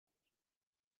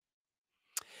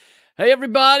Hey,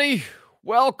 everybody.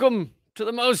 Welcome to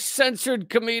the most censored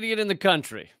comedian in the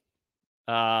country.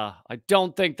 I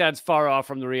don't think that's far off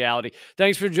from the reality.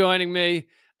 Thanks for joining me.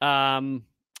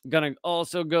 Gonna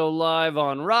also go live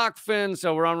on Rockfin.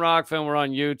 So we're on Rockfin, we're on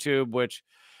YouTube, which,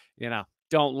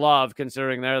 don't love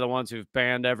considering they're the ones who've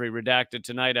banned every Redacted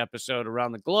Tonight episode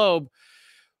around the globe.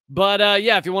 But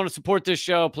yeah, if you want to support this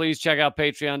show, please check out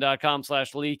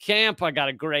patreon.com/Lee Camp. I got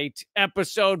a great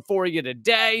episode for you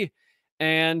today.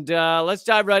 And let's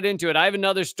dive right into it. I have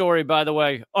another story, by the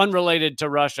way, unrelated to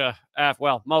Russia.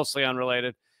 Well, mostly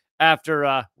unrelated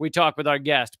after we talk with our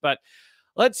guest. But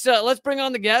let's bring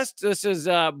on the guest. This is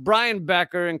Brian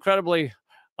Becker, incredibly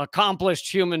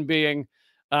accomplished human being.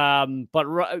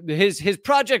 But his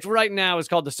project right now is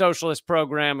called The Socialist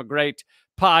Program, a great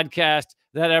podcast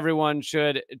that everyone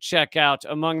should check out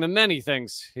among the many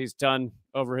things he's done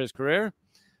over his career.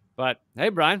 But hey,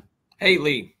 Brian. Hey,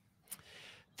 Lee.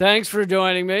 Thanks for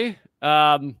joining me.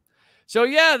 So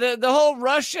yeah, the whole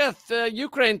Russia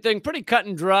Ukraine thing, pretty cut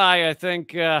and dry. I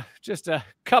think just a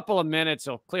couple of minutes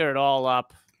will clear it all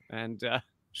up, and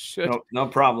no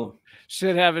problem.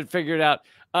 Should have it figured out.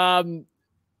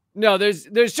 No,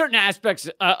 there's certain aspects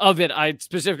of it I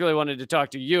specifically wanted to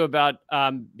talk to you about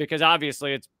because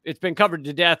obviously it's been covered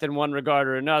to death in one regard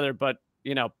or another. But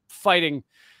fighting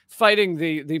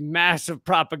the massive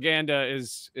propaganda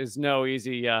is no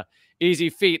easy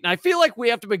feat. And I feel like we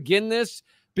have to begin this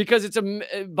because it's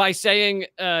by saying,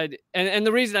 and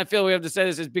the reason I feel we have to say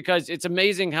this is because it's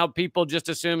amazing how people just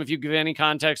assume if you give any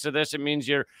context to this, it means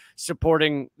you're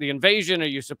supporting the invasion or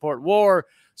you support war.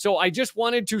 So I just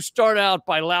wanted to start out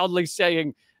by loudly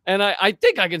saying, and I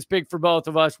think I can speak for both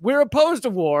of us, we're opposed to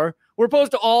war. We're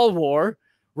opposed to all war.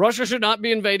 Russia should not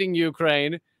be invading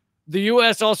Ukraine. The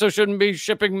U.S. also shouldn't be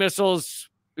shipping missiles,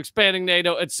 expanding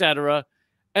NATO, etc.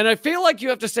 And I feel like you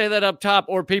have to say that up top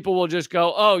or people will just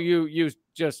go, oh, you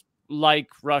just like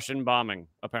Russian bombing,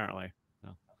 apparently. No.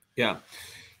 Yeah.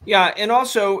 Yeah. And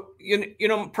also,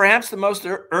 perhaps the most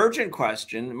urgent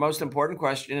question, the most important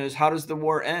question is how does the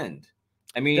war end?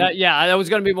 I mean, that was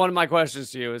going to be one of my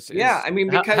questions to you.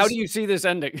 Because how do you see this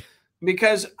ending?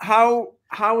 Because how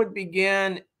it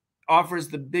began offers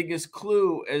the biggest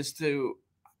clue as to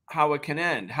how it can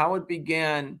end. How it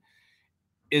began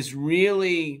is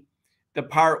really the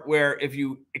part where if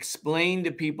you explain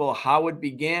to people how it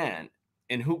began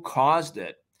and who caused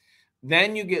it,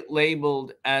 then you get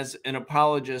labeled as an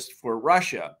apologist for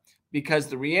Russia. Because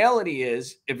the reality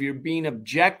is, if you're being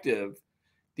objective,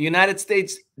 the United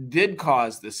States did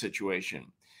cause this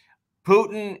situation.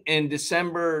 Putin in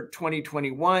December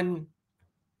 2021,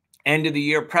 end of the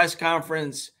year press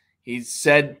conference, he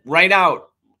said right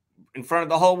out in front of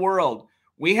the whole world,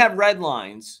 we have red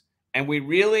lines and we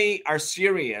really are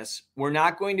serious. We're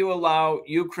not going to allow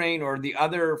Ukraine or the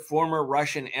other former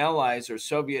Russian allies or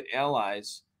Soviet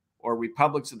allies or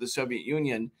republics of the Soviet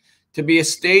Union to be a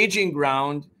staging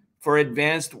ground for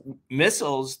advanced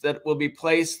missiles that will be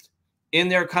placed in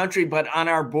their country, but on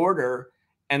our border.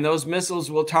 And those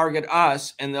missiles will target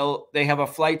us and they have a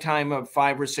flight time of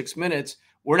 5 or 6 minutes.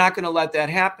 We're not going to let that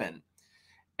happen.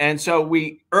 And so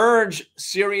we urge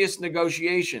serious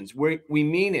negotiations. We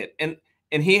mean it.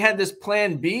 And he had this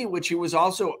plan B, which he was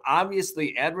also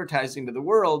obviously advertising to the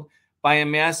world by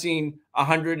amassing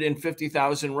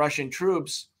 150,000 Russian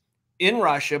troops in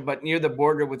Russia, but near the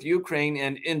border with Ukraine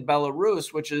and in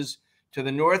Belarus, which is to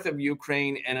the north of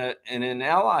Ukraine and an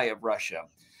ally of Russia.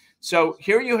 So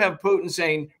here you have Putin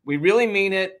saying, we really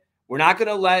mean it. We're not going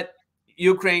to let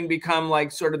Ukraine become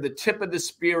like sort of the tip of the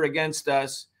spear against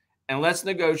us, and let's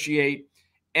negotiate.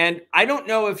 And I don't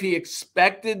know if he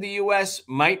expected the U.S.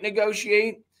 might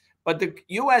negotiate, but the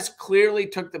U.S. clearly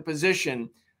took the position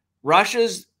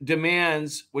Russia's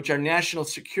demands, which are national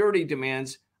security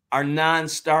demands, are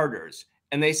non-starters.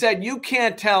 And they said, you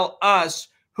can't tell us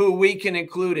who we can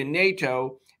include in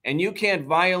NATO, and you can't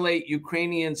violate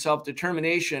Ukrainian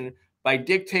self-determination by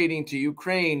dictating to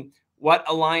Ukraine what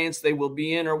alliance they will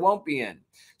be in or won't be in.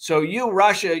 So you,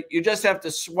 Russia, you just have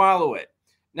to swallow it.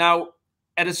 Now,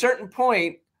 at a certain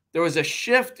point, there was a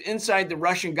shift inside the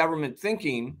Russian government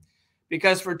thinking,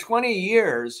 because for 20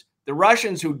 years, the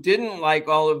Russians who didn't like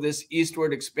all of this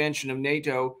eastward expansion of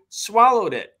NATO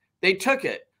swallowed it. They took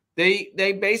it. They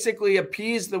basically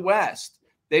appeased the West.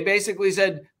 They basically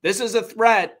said, this is a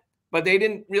threat, but they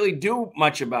didn't really do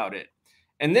much about it.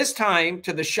 And this time,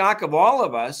 to the shock of all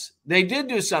of us, they did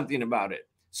do something about it.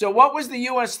 So what was the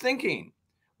U.S. thinking?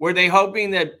 Were they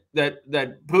hoping that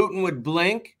Putin would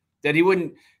blink, that he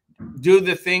wouldn't do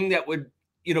the thing that would,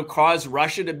 cause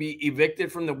Russia to be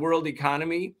evicted from the world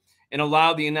economy and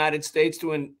allow the United States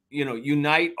to,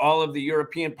 unite all of the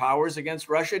European powers against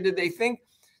Russia? Did they think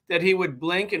that he would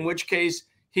blink, in which case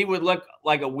he would look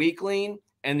like a weakling,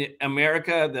 and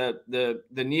America, the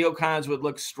neocons would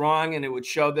look strong, and it would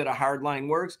show that a hard line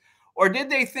works? Or did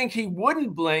they think he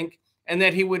wouldn't blink and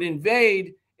that he would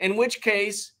invade, in which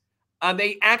case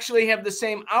they actually have the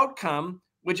same outcome,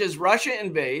 which is Russia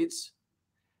invades,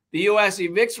 the U.S.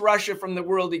 evicts Russia from the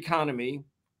world economy,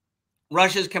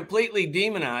 Russia's completely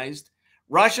demonized,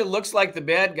 Russia looks like the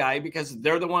bad guy because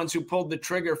they're the ones who pulled the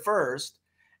trigger first,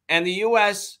 and the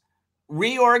U.S.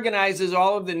 reorganizes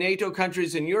all of the NATO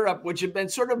countries in Europe, which have been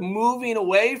sort of moving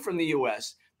away from the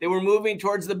U.S. They were moving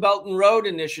towards the Belt and Road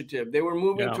Initiative. They were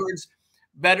moving towards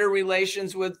better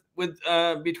relations with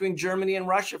between Germany and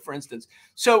Russia, for instance.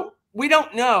 So we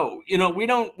don't know. You know,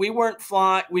 we weren't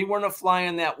a fly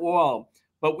on that wall,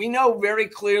 but we know very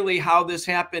clearly how this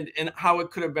happened and how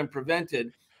it could have been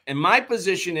prevented. And my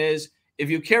position is, if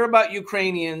you care about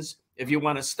Ukrainians, if you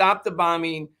want to stop the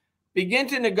bombing, begin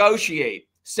to negotiate,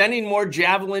 sending more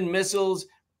Javelin missiles,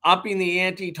 upping the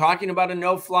ante, talking about a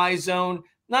no-fly zone.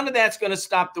 None of that's going to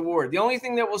stop the war. The only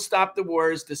thing that will stop the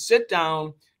war is to sit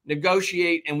down,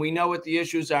 negotiate, and we know what the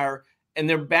issues are, and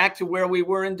they're back to where we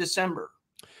were in December.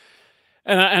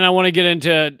 And I want to get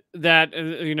into that,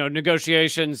 you know,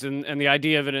 negotiations and the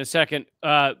idea of it in a second.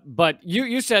 But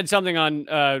you said something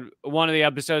on one of the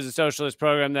episodes of Socialist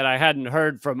Program that I hadn't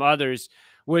heard from others,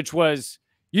 which was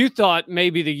you thought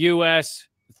maybe the U.S.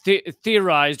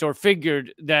 theorized or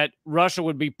figured that Russia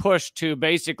would be pushed to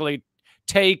basically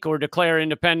take or declare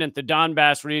independent the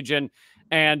Donbass region,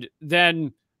 and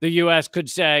then the U.S. could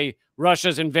say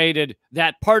Russia's invaded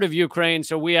that part of Ukraine,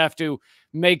 so we have to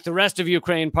make the rest of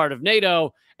Ukraine part of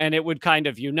NATO, and it would kind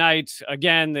of unite,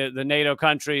 again, the NATO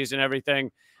countries and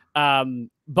everything.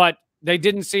 But they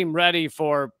didn't seem ready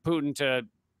for Putin to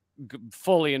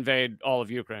fully invade all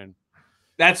of Ukraine.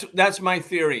 That's my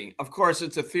theory. Of course,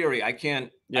 it's a theory. I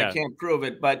can't prove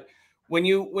it. But when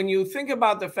you think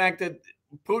about the fact that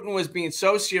Putin was being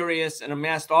so serious and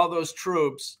amassed all those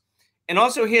troops, and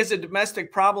also he has a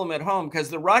domestic problem at home because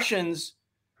the Russians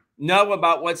know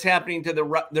about what's happening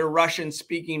to their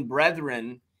Russian-speaking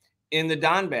brethren in the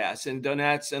Donbass, in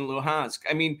Donetsk and Luhansk.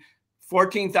 I mean,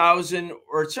 14,000,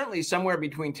 or certainly somewhere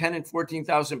between 10 and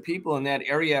 14,000 people in that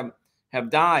area have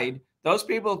died. Those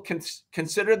people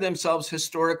consider themselves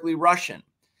historically Russian.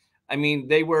 I mean,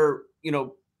 they were, you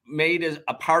know, made as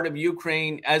a part of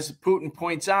Ukraine, as Putin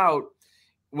points out,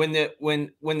 when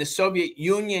the Soviet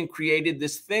Union created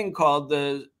this thing called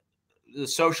the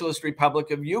Socialist Republic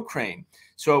of Ukraine.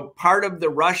 So part of the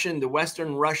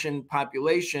Western Russian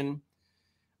population,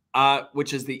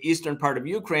 which is the eastern part of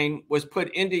Ukraine, was put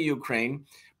into Ukraine.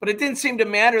 But it didn't seem to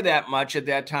matter that much at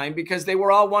that time because they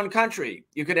were all one country.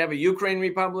 You could have a Ukraine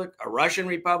Republic, a Russian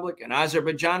Republic, an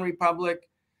Azerbaijan Republic.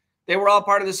 They were all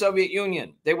part of the Soviet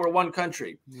Union. They were one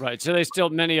country. Right. So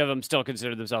many of them still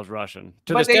consider themselves Russian.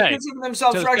 But they consider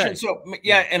themselves Russian. So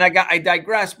yeah, and I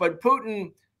digress. But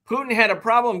Putin had a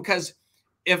problem because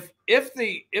if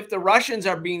the Russians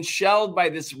are being shelled by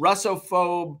this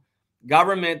Russophobe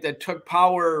government that took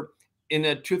power in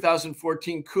a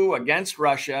 2014 coup against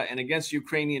Russia and against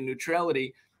Ukrainian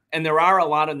neutrality, and there are a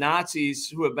lot of Nazis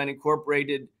who have been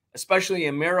incorporated, especially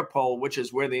in Mariupol, which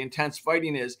is where the intense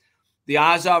fighting is, the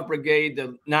Azov Brigade,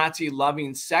 the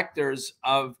Nazi-loving sectors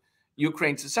of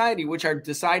Ukraine society, which are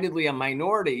decidedly a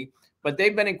minority, but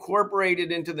they've been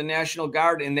incorporated into the National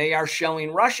Guard, and they are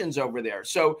shelling Russians over there.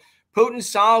 So Putin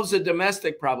solves a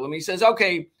domestic problem. He says,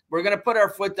 okay, we're going to put our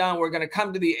foot down. We're going to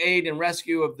come to the aid and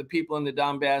rescue of the people in the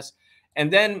Donbass.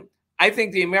 And then I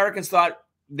think the Americans thought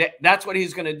that that's what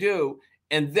he's going to do.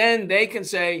 And then they can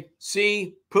say,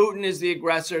 see, Putin is the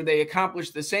aggressor. They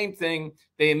accomplish the same thing.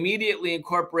 They immediately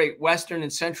incorporate Western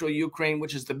and Central Ukraine,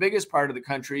 which is the biggest part of the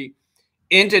country,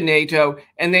 into NATO.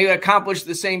 And they accomplish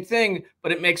the same thing,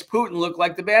 but it makes Putin look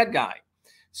like the bad guy.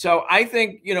 So I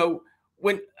think,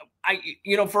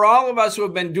 for all of us who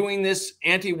have been doing this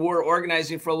anti-war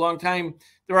organizing for a long time,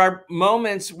 there are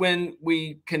moments when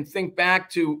we can think back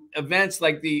to events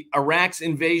like the Iraq's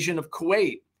invasion of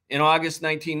Kuwait in August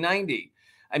 1990.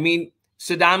 I mean,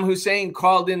 Saddam Hussein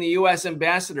called in the U.S.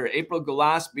 ambassador, April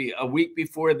Gillespie, a week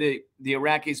before the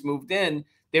Iraqis moved in.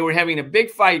 They were having a big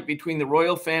fight between the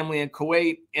royal family in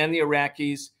Kuwait and the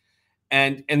Iraqis.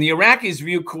 And the Iraqis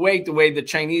view Kuwait the way the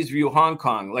Chinese view Hong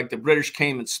Kong, like the British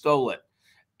came and stole it.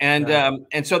 And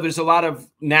so there's a lot of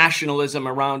nationalism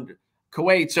around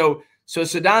Kuwait. So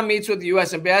Saddam meets with the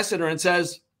U.S. ambassador and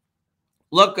says,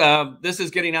 look, this is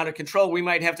getting out of control. We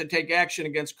might have to take action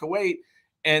against Kuwait.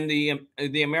 And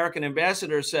the American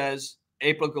ambassador says,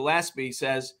 April Gillespie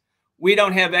says, we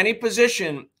don't have any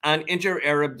position on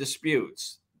inter-Arab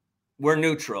disputes. We're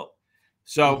neutral.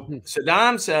 So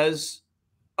Saddam says,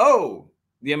 oh,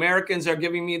 the Americans are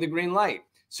giving me the green light.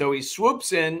 So he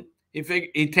swoops in.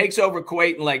 He takes over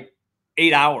Kuwait in like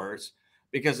 8 hours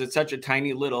because it's such a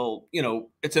tiny little,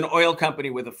 it's an oil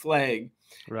company with a flag.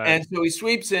 Right. And so he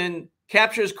sweeps in,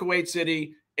 captures Kuwait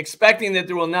City, expecting that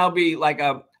there will now be like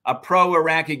a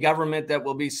pro-Iraqi government that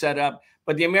will be set up.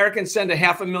 But the Americans send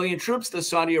 500,000 troops to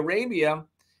Saudi Arabia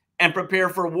and prepare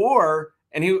for war.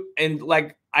 And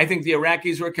like, I think the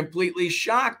Iraqis were completely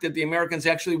shocked that the Americans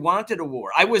actually wanted a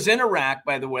war. I was in Iraq,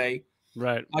 by the way,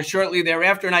 right, shortly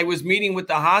thereafter, and I was meeting with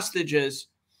the hostages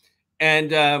and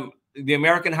the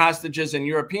American hostages and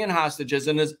European hostages.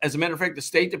 And as a matter of fact, the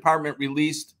State Department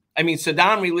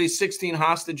Saddam released 16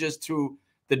 hostages to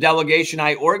the delegation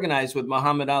I organized with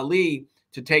Muhammad Ali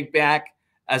to take back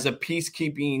as a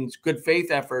peacekeeping good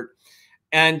faith effort.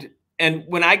 And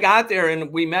when I got there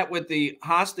and we met with the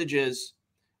hostages,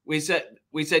 we said,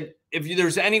 if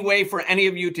there's any way for any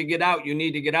of you to get out, you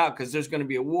need to get out because there's going to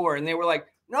be a war. And they were like,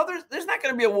 no, there's not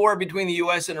going to be a war between the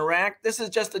U.S. and Iraq. This is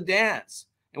just a dance.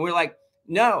 And we're like,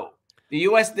 no, the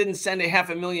U.S. didn't send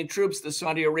 500,000 troops to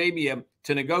Saudi Arabia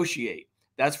to negotiate.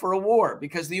 That's for a war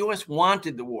because the U.S.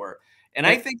 wanted the war. And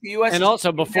I think the U.S. And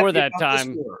also before that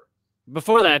time,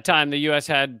 the U.S.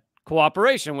 had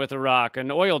cooperation with Iraq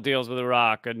and oil deals with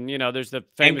Iraq, and there's the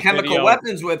famous and chemical video.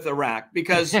 weapons with Iraq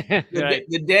because right.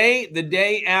 the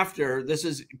day after,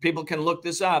 people can look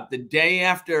this up. The day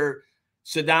after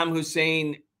Saddam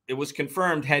Hussein, it was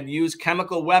confirmed, had used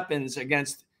chemical weapons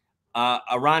against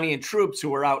Iranian troops who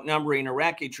were outnumbering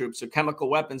Iraqi troops. So chemical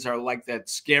weapons are like that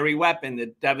scary weapon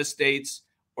that devastates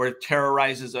or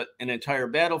terrorizes an entire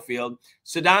battlefield.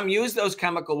 Saddam used those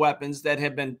chemical weapons that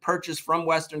had been purchased from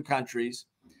Western countries.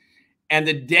 And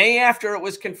the day after it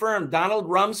was confirmed, Donald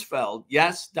Rumsfeld,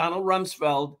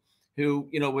 who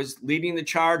was leading the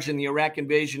charge in the Iraq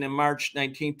invasion in March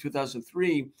 19,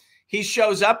 2003, he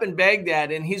shows up in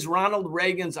Baghdad and he's Ronald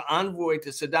Reagan's envoy to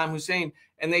Saddam Hussein.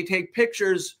 And they take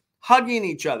pictures hugging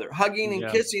each other,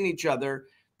 and kissing each other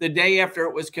the day after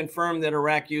it was confirmed that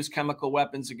Iraq used chemical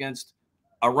weapons against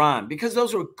Iran, because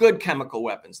those were good chemical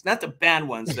weapons, not the bad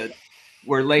ones that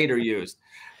were later used.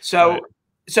 So, right.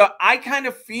 So I kind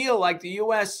of feel like the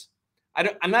U.S.,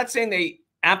 I'm not saying they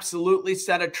absolutely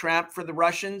set a trap for the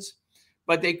Russians,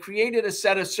 but they created a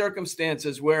set of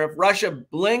circumstances where if Russia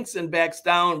blinks and backs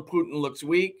down, Putin looks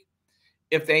weak.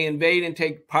 If they invade and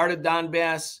take part of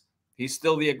Donbass, he's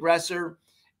still the aggressor,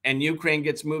 and Ukraine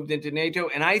gets moved into NATO.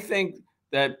 And I think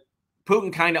that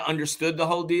Putin kind of understood the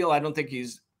whole deal. I don't think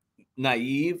he's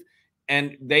naive.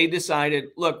 And they decided,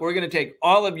 look, we're going to take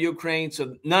all of Ukraine,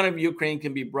 so none of Ukraine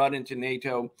can be brought into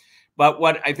NATO. But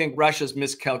what I think Russia's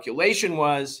miscalculation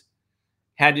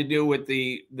had to do with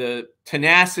the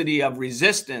tenacity of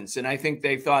resistance. And I think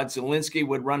they thought Zelensky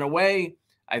would run away.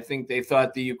 I think they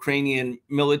thought the Ukrainian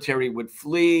military would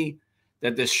flee,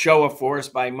 that this show of force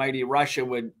by mighty Russia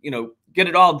would, get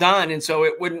it all done. And so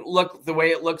it wouldn't look the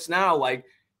way it looks now, like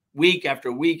week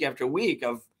after week after week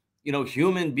of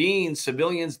human beings,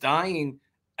 civilians dying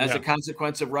as a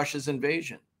consequence of Russia's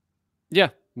invasion. Yeah,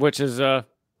 which is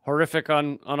horrific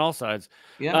on all sides.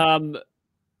 Yeah.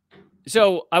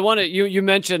 So I want to you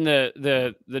mentioned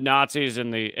the Nazis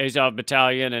and the Azov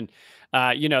Battalion, and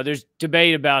there's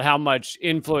debate about how much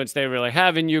influence they really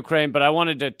have in Ukraine. But I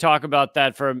wanted to talk about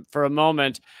that for a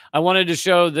moment. I wanted to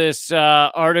show this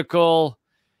article.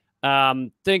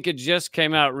 Think it just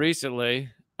came out recently.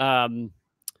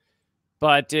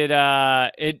 But it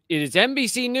is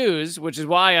NBC News, which is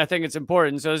why I think it's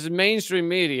important. So this is mainstream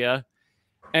media,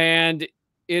 and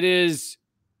it is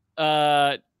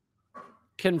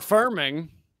confirming.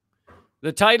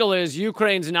 The title is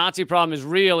 "Ukraine's Nazi problem is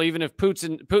real, even if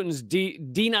Putin's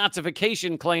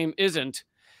denazification claim isn't."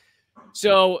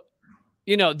 So,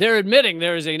 they're admitting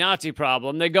there is a Nazi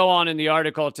problem. They go on in the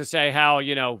article to say how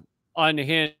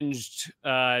unhinged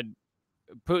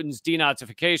Putin's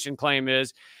denazification claim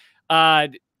is.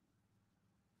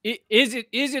 Is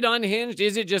it unhinged?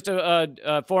 Is it just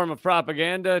a form of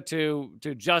propaganda to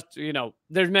just,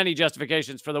 there's many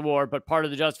justifications for the war, but part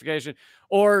of the justification,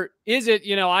 or is it,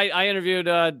 I interviewed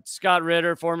Scott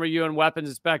Ritter, former UN weapons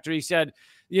inspector. He said,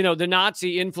 the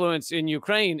Nazi influence in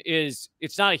Ukraine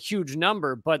it's not a huge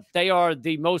number, but they are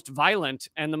the most violent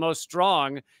and the most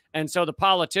strong. And so the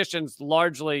politicians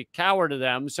largely cower to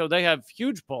them. So they have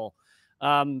huge pull.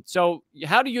 So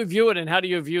how do you view it, and how do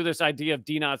you view this idea of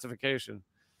denazification?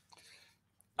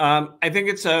 I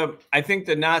think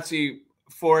the Nazi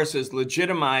force is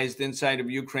legitimized inside of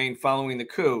Ukraine following the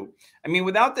coup. I mean,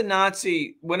 without the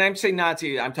Nazi, when I say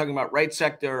Nazi, I'm talking about Right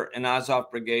Sector and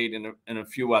Azov Brigade and a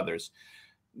few others.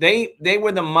 They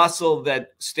were the muscle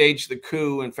that staged the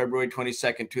coup in February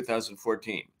 22nd,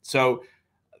 2014. So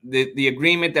the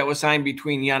agreement that was signed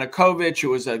between Yanukovych, who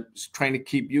was trying to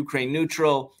keep Ukraine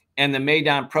neutral, and the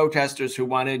Maidan protesters who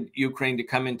wanted Ukraine to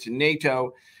come into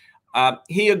NATO.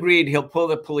 He agreed he'll pull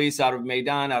the police out of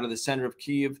Maidan, out of the center of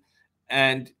Kyiv,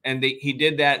 and he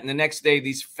did that. And the next day,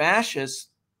 these fascist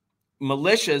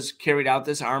militias carried out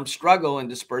this armed struggle and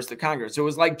dispersed the Congress. It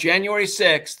was like January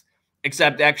 6th,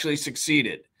 except actually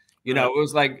succeeded. You know, it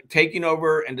was like taking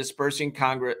over and dispersing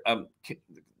Congress,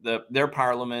 their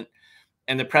parliament,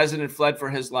 and the president fled for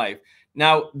his life.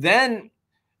 Now, then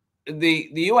the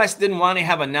U.S. didn't want to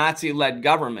have a Nazi-led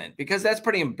government because that's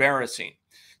pretty embarrassing.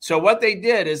 So what they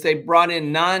did is they brought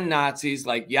in non-Nazis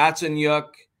like Yatsenyuk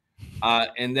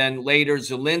and then later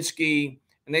Zelensky.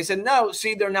 And they said, no,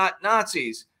 see, they're not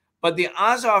Nazis. But the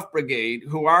Azov Brigade,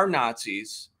 who are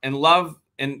Nazis and love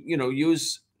and, you know,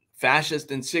 use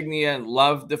fascist insignia and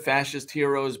love the fascist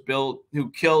heroes who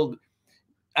killed.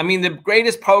 I mean, the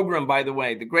greatest pogrom, by the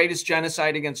way, the greatest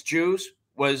genocide against Jews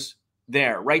was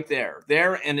right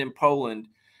there and in Poland.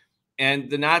 And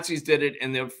the Nazis did it,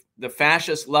 and the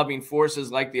fascist-loving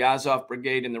forces like the Azov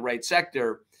Brigade in the right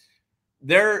sector,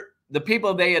 the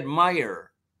people they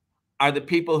admire are the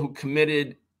people who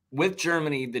committed with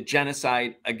Germany the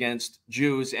genocide against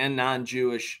Jews and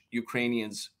non-Jewish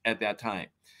Ukrainians at that time.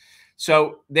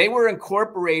 So they were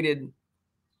incorporated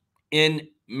in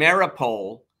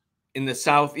Mariupol in the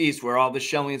southeast, where all the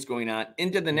shelling is going on,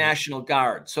 into the National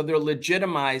Guard. So they're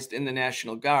legitimized in the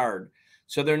National Guard.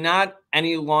 So they're not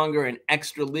any longer an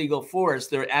extra legal force.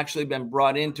 They're actually been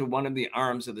brought into one of the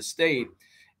arms of the state.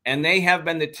 And they have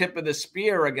been the tip of the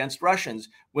spear against Russians.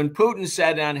 When Putin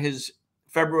said on his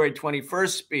February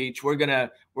 21st speech, we're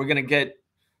gonna get,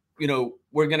 you know,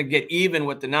 we're gonna get even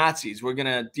with the Nazis. We're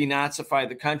gonna denazify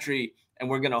the country, and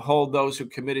we're gonna hold those who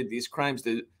committed these crimes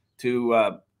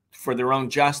for their own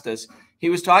justice. He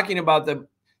was talking about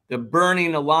the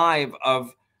burning alive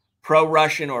of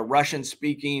pro-Russian or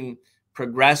Russian-speaking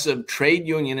progressive trade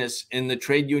unionists in the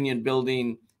trade union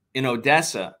building in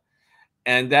Odessa.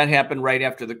 And that happened right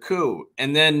after the coup.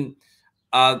 And then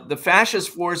the fascist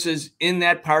forces in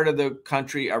that part of the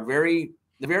country are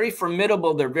they're very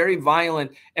formidable. They're very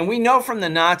violent. And we know from the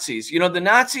Nazis, you know, the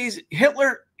Nazis,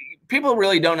 Hitler, people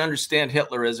really don't understand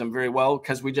Hitlerism very well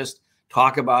because we just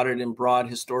talk about it in broad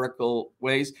historical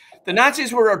ways. The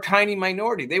Nazis were a tiny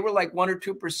minority. They were like 1 or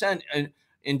 2%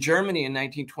 in Germany in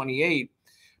 1928.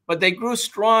 But they grew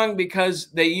strong because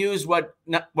they used what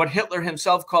Hitler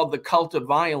himself called the cult of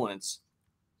violence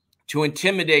to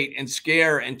intimidate and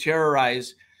scare and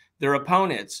terrorize their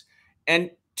opponents.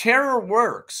 And terror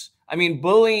works. I mean,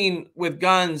 bullying with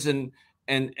guns and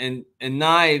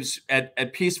knives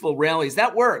at peaceful rallies,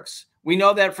 that works. We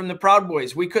know that from the Proud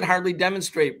Boys. We could hardly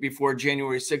demonstrate before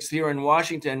January 6th here in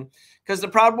Washington because the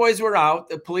Proud Boys were out.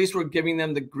 The police were giving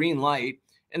them the green light,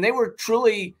 and they were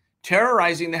truly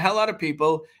terrorizing the hell out of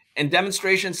people, and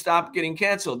demonstrations stopped getting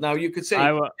canceled. Now, you could say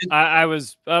I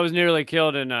was nearly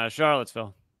killed in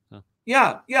Charlottesville. So.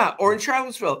 Yeah, or in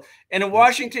Charlottesville. And in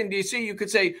Washington, D.C., you could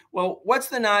say, well, what's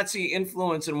the Nazi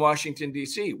influence in Washington,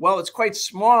 D.C.? Well, it's quite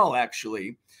small,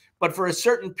 actually. But for a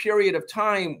certain period of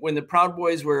time when the Proud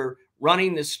Boys were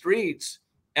running the streets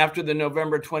after the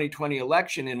November 2020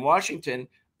 election in Washington,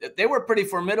 they were pretty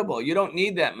formidable. You don't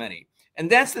need that many. And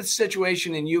that's the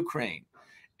situation in Ukraine.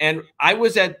 And I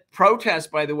was at protests,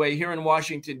 by the way, here in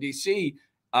Washington, D.C.,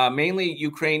 mainly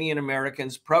Ukrainian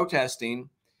Americans protesting.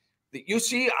 You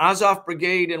see Azov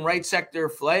Brigade and right sector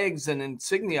flags and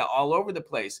insignia all over the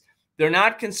place. They're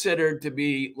not considered to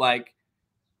be like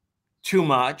too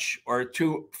much or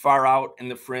too far out in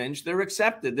the fringe. They're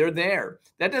accepted. They're there.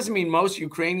 That doesn't mean most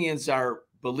Ukrainians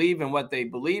believe in what they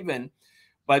believe in,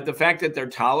 but the fact that they're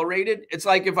tolerated, it's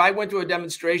like if I went to a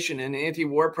demonstration, an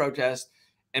anti-war protest,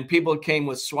 and people came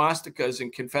with swastikas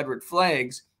and Confederate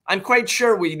flags, I'm quite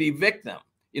sure we'd evict them.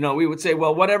 You know, we would say,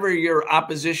 well, whatever your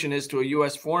opposition is to a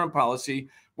U.S. foreign policy,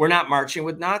 we're not marching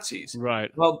with Nazis.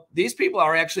 Right. Well, these people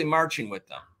are actually marching with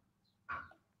them.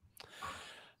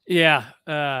 Yeah,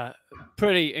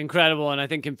 pretty incredible, and I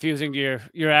think confusing to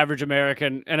your average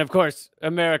American. And of course,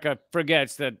 America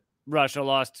forgets that Russia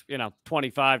lost,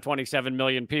 25, 27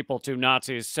 million people to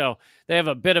Nazis. So they have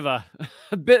a bit of a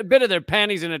bit of their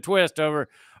panties in a twist over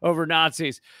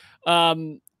Nazis.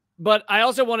 But I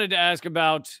also wanted to ask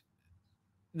about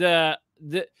a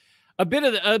bit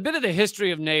of the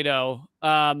history of NATO.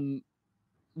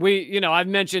 I've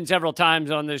mentioned several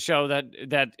times on this show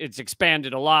that it's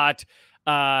expanded a lot.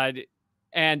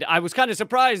 And I was kind of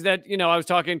surprised that, I was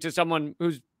talking to someone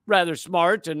who's rather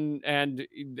smart and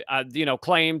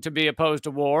claimed to be opposed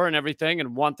to war and everything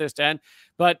and want this to end,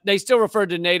 but they still referred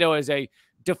to NATO as a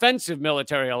defensive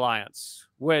military alliance,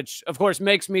 which of course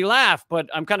makes me laugh, but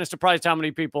I'm kind of surprised how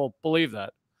many people believe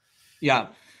that. Yeah.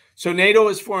 So NATO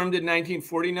was formed in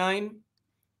 1949.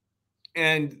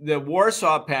 And the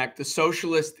Warsaw Pact, the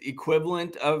socialist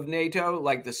equivalent of NATO,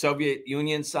 like the Soviet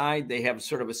Union side, they have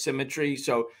sort of a symmetry.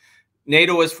 So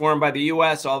NATO was formed by the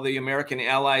US, all the American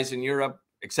allies in Europe,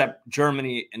 except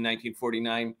Germany in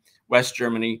 1949, West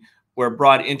Germany, were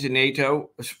brought into NATO.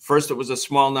 First, it was a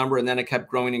small number, and then it kept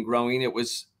growing and growing.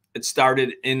 It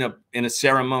started in a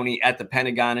ceremony at the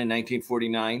Pentagon in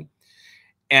 1949.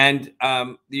 And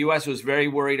the US was very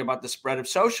worried about the spread of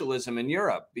socialism in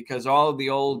Europe because all of the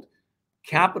old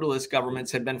capitalist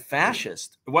governments had been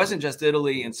fascist. It wasn't just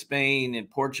Italy and Spain and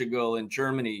Portugal and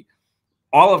Germany.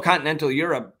 All of continental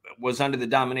Europe was under the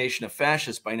domination of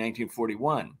fascists by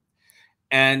 1941.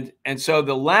 And so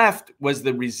the left was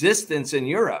the resistance in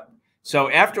Europe.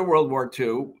 So after World War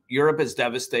II, Europe is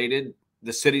devastated.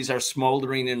 The cities are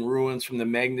smoldering in ruins from the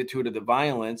magnitude of the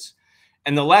violence.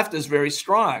 And the left is very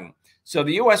strong. So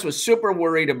the US was super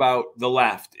worried about the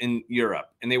left in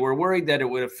Europe. And they were worried that it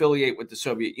would affiliate with the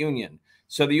Soviet Union.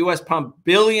 So the US pumped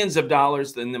billions of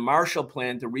dollars in the Marshall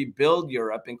Plan to rebuild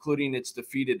Europe, including its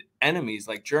defeated enemies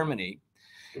like Germany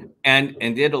and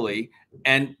Italy,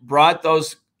 and brought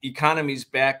those economies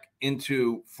back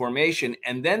into formation.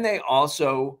 And then they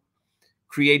also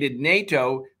created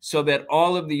NATO so that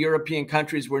all of the European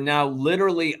countries were now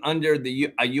literally under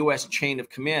a US chain of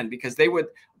command, because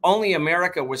only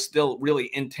America was still really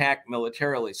intact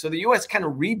militarily. So the US kind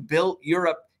of rebuilt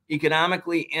Europe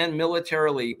economically and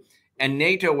militarily. And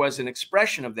NATO was an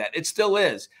expression of that. It still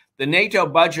is. The NATO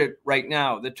budget right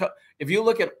now, if you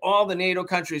look at all the NATO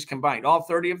countries combined, all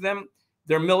 30 of them,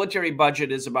 their military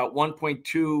budget is about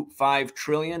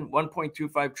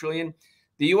 1.25 trillion.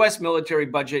 The US military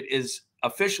budget is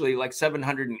officially like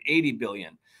 780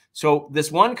 billion. So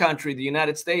this one country, the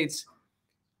United States,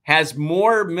 has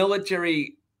more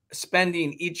military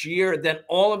spending each year than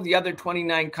all of the other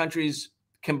 29 countries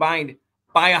combined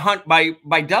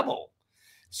by double.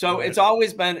 So It's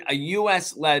always been a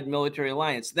US-led military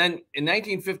alliance. Then in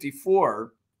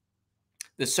 1954,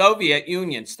 the Soviet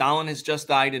Union, Stalin has just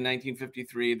died in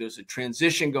 1953. There's a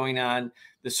transition going on.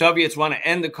 The Soviets want to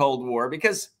end the Cold War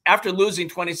because after losing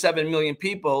 27 million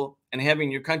people and having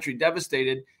your country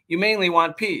devastated, you mainly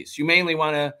want peace. You mainly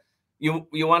want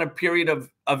you want a period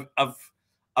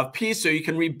of peace so you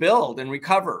can rebuild and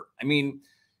recover. I mean,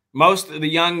 most of the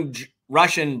young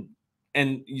Russian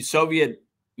and Soviet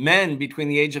men between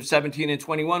the age of 17 and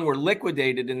 21 were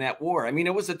liquidated in that war. I mean,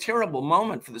 it was a terrible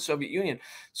moment for the Soviet Union.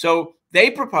 So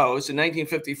they proposed in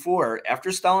 1954,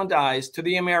 after Stalin dies, to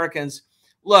the Americans,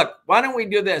 look, why don't we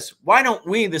do this? Why don't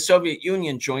we, the Soviet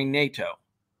Union, join NATO?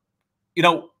 You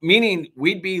know, meaning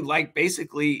we'd be like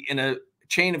basically in a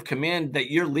chain of command that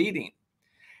you're leading.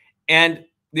 And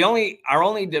our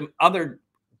only other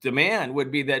demand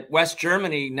would be that West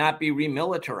Germany not be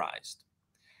remilitarized.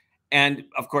 And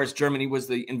of course, Germany was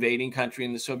the invading country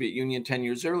in the Soviet Union 10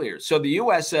 years earlier. So the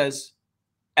US says,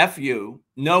 F you,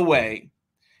 no way,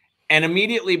 and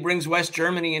immediately brings West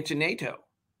Germany into NATO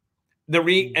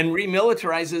and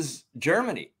remilitarizes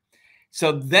Germany.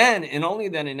 So then, and only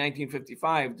then in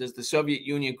 1955, does the Soviet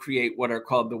Union create what are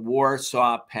called the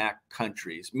Warsaw Pact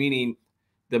countries, meaning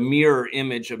the mirror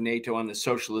image of NATO on the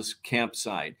socialist camp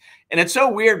side. And it's so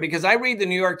weird because I read the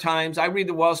New York Times, I read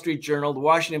the Wall Street Journal, the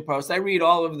Washington Post, I read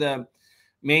all of the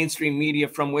mainstream media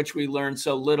from which we learn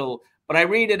so little, but I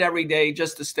read it every day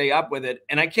just to stay up with it.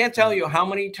 And I can't tell you how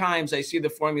many times I see the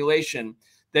formulation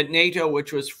that NATO,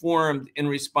 which was formed in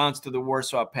response to the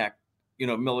Warsaw Pact,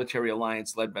 military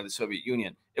alliance led by the Soviet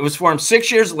Union. It was formed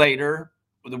 6 years later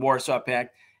with the Warsaw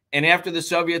Pact, and after the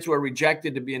Soviets were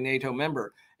rejected to be a NATO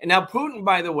member. And now Putin,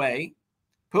 by the way,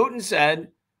 Putin said,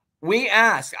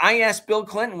 I asked Bill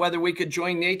Clinton whether we could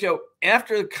join NATO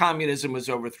after communism was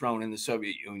overthrown in the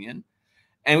Soviet Union.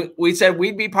 And we said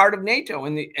we'd be part of NATO.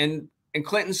 And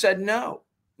Clinton said, no.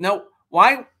 No,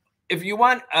 why? If you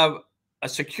want a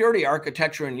security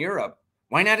architecture in Europe,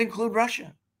 why not include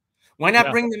Russia? Why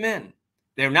not bring them in?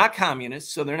 They're not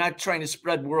communists, so they're not trying to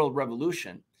spread world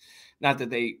revolution. Not that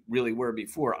they really were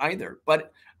before either.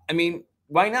 But, I mean,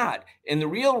 why not? And the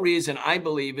real reason, I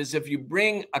believe, is if you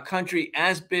bring a country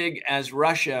as big as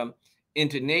Russia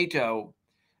into NATO,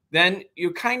 then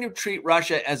you kind of treat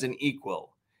Russia as an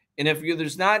equal. And if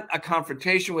there's not a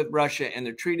confrontation with Russia and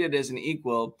they're treated as an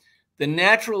equal, the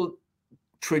natural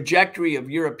trajectory of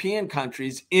European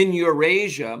countries in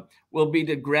Eurasia will be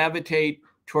to gravitate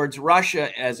towards Russia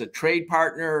as a trade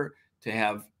partner, to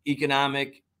have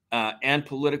economic and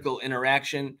political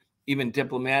interaction, even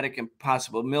diplomatic and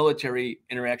possible military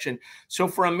interaction. So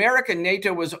for America,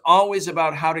 NATO was always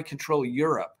about how to control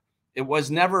Europe. It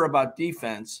was never about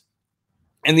defense.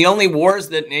 And the only wars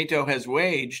that NATO has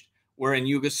waged were in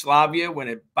Yugoslavia, when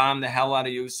it bombed the hell out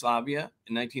of Yugoslavia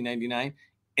in 1999,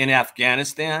 in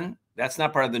Afghanistan. That's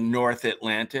not part of the North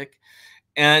Atlantic.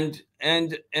 And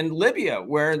Libya,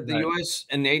 where the US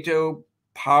and NATO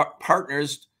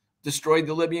partners destroyed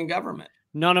the Libyan government.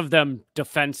 None of them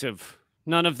defensive.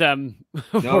 None of them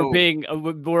No.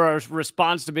 were a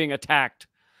response to being attacked.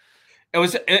 It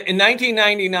was in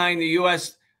 1999, the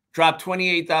US dropped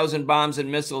 28,000 bombs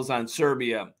and missiles on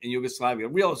Serbia and Yugoslavia,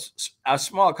 a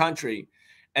small country.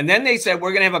 And then they said,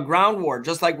 we're going to have a ground war,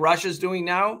 just like Russia's doing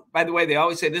now. By the way, they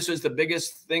always say this was the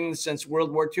biggest thing since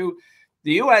World War II.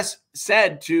 The U.S.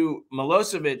 said to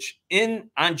Milosevic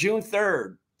on June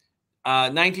 3rd,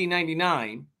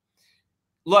 1999,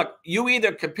 look, you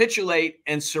either capitulate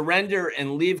and surrender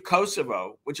and leave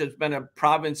Kosovo, which has been a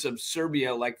province of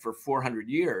Serbia like for 400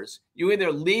 years. You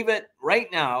either leave it right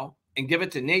now and give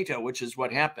it to NATO, which is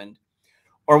what happened,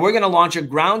 or we're going to launch a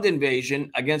ground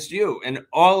invasion against you, and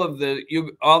all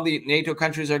the NATO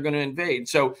countries are going to invade.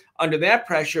 So under that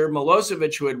pressure,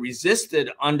 Milosevic, who had resisted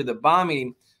under the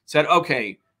bombing, said,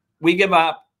 okay, we give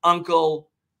up, uncle,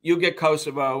 you get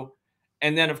Kosovo.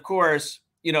 And then, of course,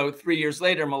 3 years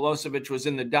later, Milosevic was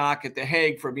in the dock at The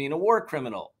Hague for being a war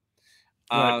criminal.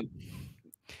 Right.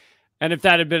 And if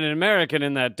that had been an American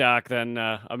in that dock, then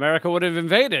America would have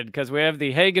invaded, because we have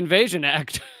the Hague Invasion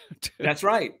Act. That's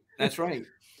right. That's right.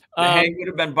 The Hague would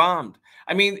have been bombed.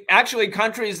 I mean, actually,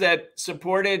 countries that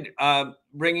supported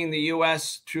bringing the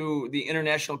U.S. to the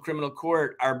International Criminal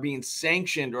Court are being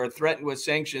sanctioned or threatened with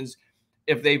sanctions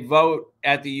if they vote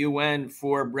at the UN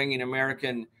for bringing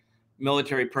American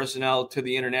military personnel to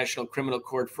the International Criminal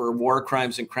Court for war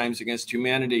crimes and crimes against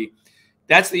humanity.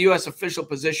 That's the U.S. official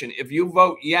position. If you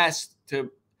vote yes to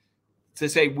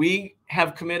say we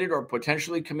have committed or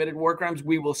potentially committed war crimes,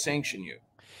 we will sanction you.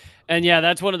 And yeah,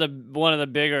 that's one of the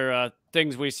bigger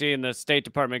things we see in the State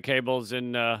Department cables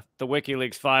in the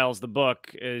WikiLeaks files, the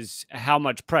book, is how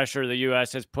much pressure the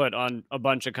U.S. has put on a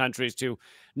bunch of countries to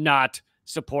not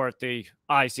support the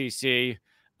ICC,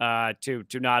 to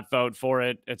not vote for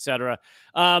it, etc.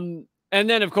 And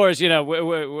then, of course, we're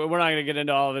not going to get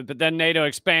into all of it, but then NATO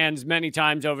expands many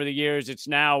times over the years. It's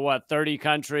now, 30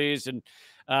 countries, and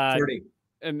 30.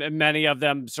 And many of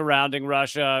them surrounding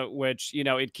Russia, which,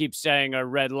 it keeps saying are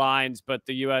red lines, but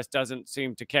the U.S. doesn't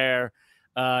seem to care,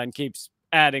 and keeps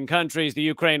adding countries. The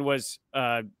Ukraine was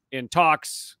in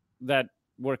talks that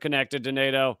were connected to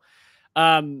NATO.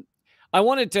 I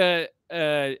wanted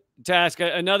to ask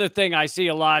another thing I see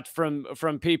a lot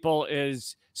from people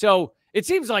is, so it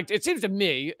seems to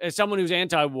me, as someone who's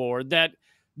anti-war, that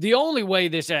the only way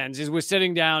this ends is with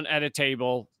sitting down at a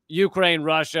table, Ukraine,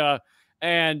 Russia,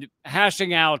 and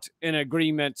hashing out an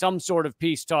agreement, some sort of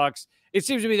peace talks. It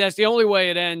seems to me that's the only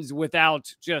way it ends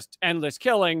without just endless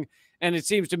killing. And it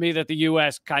seems to me that the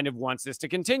U.S. kind of wants this to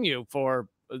continue for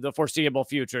the foreseeable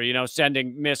future,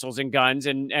 sending missiles and guns,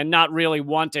 and not really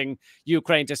wanting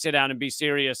Ukraine to sit down and be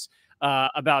serious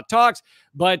about talks.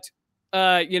 But,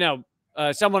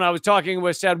 someone I was talking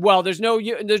with said, well, there's no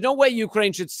way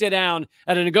Ukraine should sit down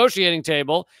at a negotiating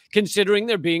table considering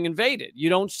they're being invaded. You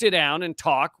don't sit down and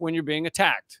talk when you're being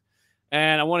attacked.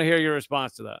 And I want to hear your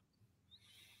response to that.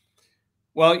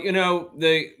 Well,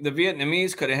 the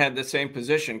Vietnamese could have had the same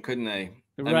position, couldn't they?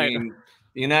 Right. I mean,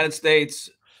 the United States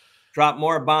dropped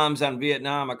more bombs on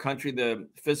Vietnam, a country the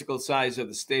physical size of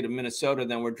the state of Minnesota,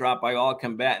 than were dropped by all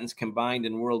combatants combined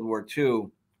in World War II.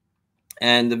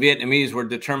 And the Vietnamese were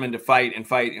determined to fight and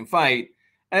fight and fight.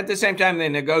 And at the same time, they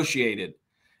negotiated.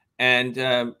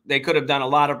 And they could have done a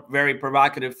lot of very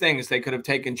provocative things. They could have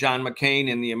taken John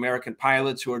McCain and the American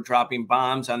pilots who were dropping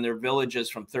bombs on their villages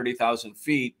from 30,000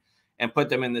 feet and put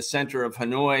them in the center of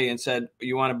Hanoi and said,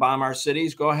 you want to bomb our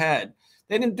cities? Go ahead.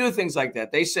 They didn't do things like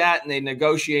that. They sat and they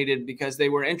negotiated because they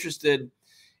were interested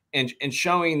in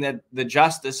showing that the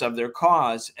justice of their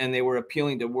cause, and they were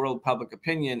appealing to world public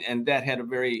opinion. And that had a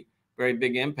very, very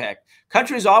big impact.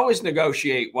 Countries always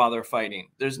negotiate while they're fighting.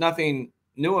 There's nothing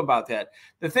new about that.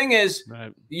 The thing is,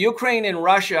 right, Ukraine and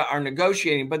Russia are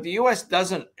negotiating, but the U.S.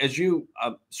 doesn't, as you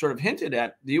sort of hinted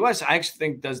at, the U.S. I actually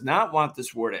think does not want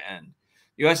this war to end.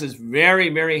 The U.S. is very,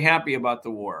 very happy about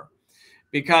the war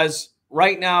because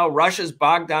right now Russia's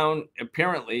bogged down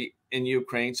apparently in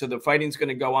Ukraine. So the fighting's going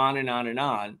to go on and on and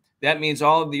on. That means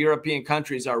all of the European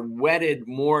countries are wedded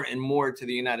more and more to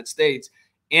the United States.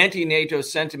 Anti-NATO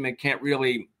sentiment can't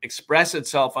really express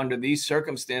itself under these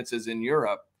circumstances in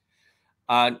Europe.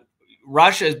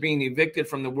 Russia is being evicted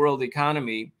from the world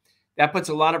economy. That puts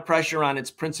a lot of pressure on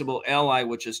its principal ally,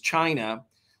 which is China.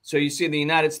 So you see the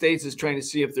United States is trying to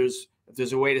see if if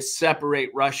there's a way to separate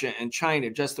Russia and China,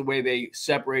 just the way they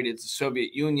separated the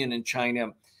Soviet Union and China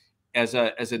as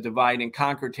a divide and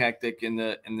conquer tactic in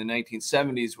the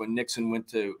 1970s when Nixon went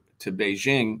to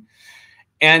Beijing.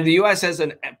 And the U.S. has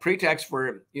a pretext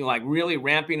for, like really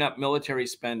ramping up military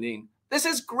spending. This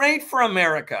is great for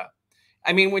America.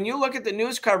 I mean, when you look at the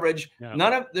news coverage,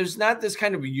 there's not this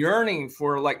kind of yearning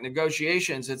for like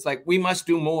negotiations. It's like, we must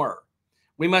do more.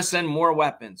 We must send more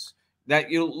weapons.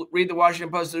 That you read the Washington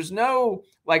Post, there's no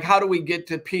like, how do we get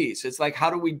to peace? It's like,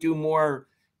 how do we do more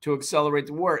to accelerate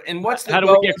the war? And what's the how do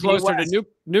we get closer to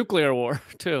nuclear war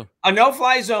too? A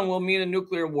no-fly zone will mean a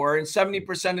nuclear war, and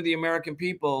 70% of the American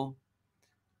people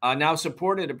now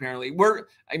support it. Apparently,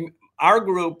 our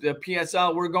group, the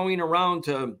PSL, we're going around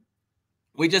to.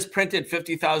 We just printed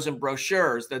 50,000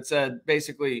 brochures that said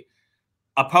basically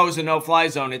oppose a no-fly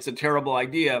zone. It's a terrible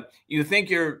idea.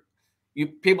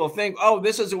 People think, oh,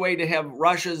 this is a way to have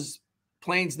Russia's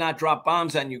planes not drop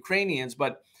bombs on Ukrainians.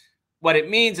 But what it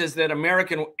means is that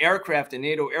American aircraft and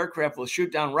NATO aircraft will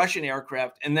shoot down Russian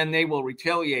aircraft, and then they will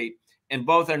retaliate, and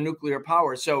both are nuclear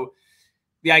power. So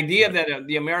the idea that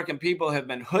the American people have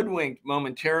been hoodwinked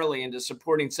momentarily into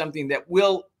supporting something that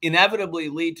will inevitably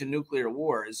lead to nuclear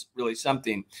war is really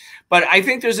something. But I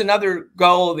think there's another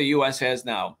goal the U.S. has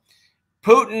now.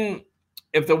 Putin,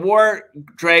 if the war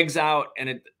drags out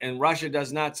and Russia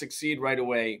does not succeed right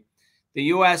away, the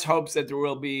U.S. hopes that there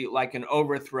will be like an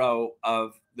overthrow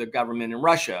of the government in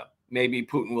Russia. Maybe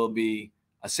Putin will be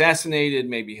assassinated.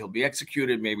 Maybe he'll be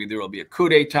executed. Maybe there will be a coup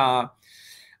d'etat.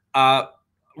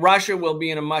 Russia will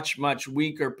be in a much, much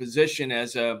weaker position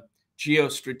as a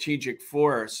geostrategic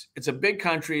force. It's a big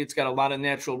country. It's got a lot of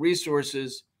natural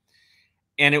resources.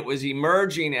 And it was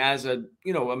emerging as a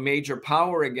major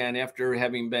power again after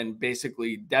having been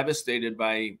basically devastated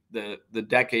by the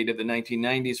decade of the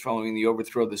 1990s following the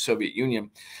overthrow of the Soviet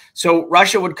Union. So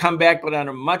Russia would come back, but on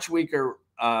a much weaker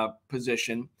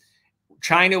position.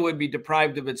 China would be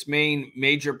deprived of its main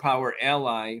major power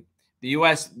ally. The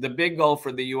U.S., the big goal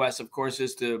for the U.S., of course,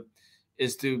 is to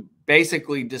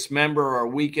basically dismember or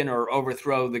weaken or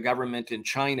overthrow the government in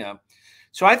China.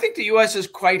 So I think the U.S. is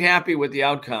quite happy with the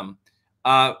outcome.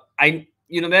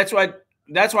 That's why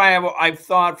I've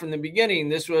thought from the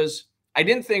beginning I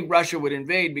didn't think Russia would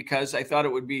invade because I thought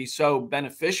it would be so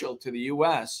beneficial to the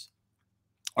U.S.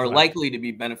 or likely to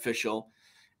be beneficial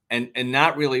and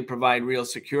not really provide real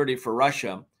security for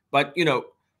Russia. But,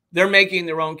 they're making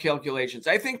their own calculations.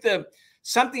 I think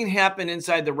something happened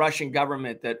inside the Russian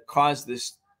government that caused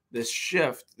this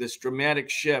dramatic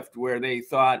shift where they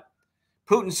thought,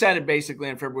 Putin said it basically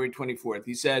on February 24th.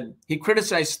 He said, he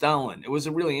criticized Stalin. It was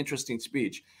a really interesting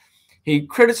speech. He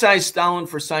criticized Stalin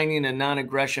for signing a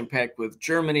non-aggression pact with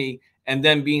Germany and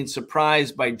then being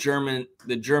surprised by the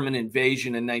German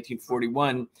invasion in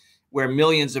 1941, where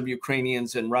millions of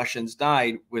Ukrainians and Russians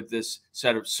died with this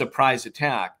sort of surprise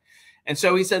attack. And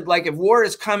so he said, like, if war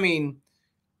is coming,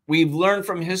 we've learned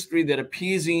from history that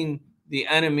appeasing the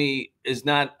enemy is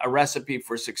not a recipe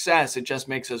for success. It just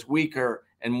makes us weaker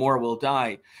and more will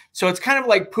die. So it's kind of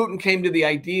like Putin came to the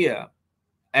idea,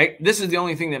 this is the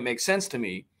only thing that makes sense to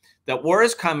me, that war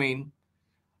is coming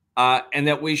and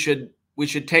that we should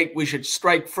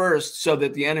strike first so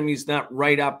that the enemy's not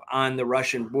right up on the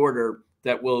Russian border,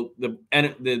 that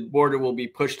the border will be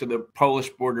pushed to the Polish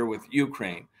border with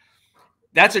Ukraine.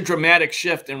 That's a dramatic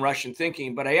shift in Russian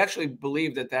thinking, but I actually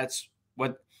believe that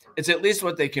it's at least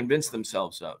what they convince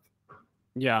themselves of.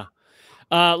 Yeah.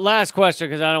 Last question,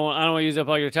 because I don't want to use up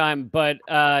all your time, but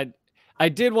I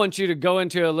did want you to go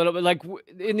into a little bit, like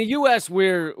in the U.S.,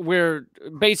 we're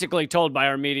basically told by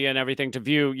our media and everything to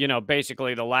view,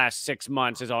 basically the last 6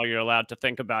 months is all you're allowed to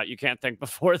think about. You can't think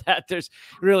before that. There's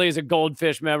really is a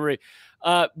goldfish memory.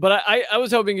 But I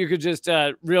was hoping you could just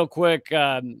real quick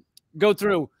go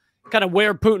through kind of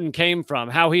where Putin came from,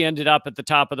 how he ended up at the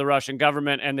top of the Russian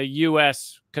government and the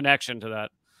U.S. connection to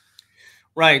that.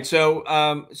 Right. So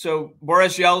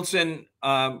Boris Yeltsin,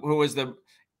 who was the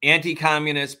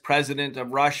anti-communist president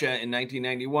of Russia in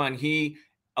 1991, he,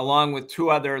 along with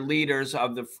two other leaders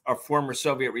of former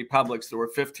Soviet republics, there were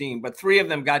 15, but 3 of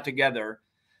them got together,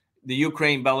 the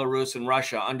Ukraine, Belarus, and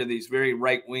Russia, under these very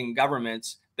right-wing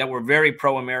governments that were very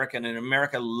pro-American, and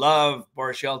America loved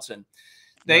Boris Yeltsin.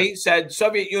 They said,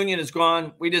 Soviet Union is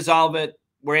gone. We dissolve it.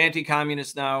 We're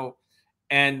anti-communist now.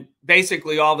 And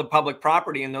basically all the public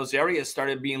property in those areas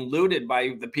started being looted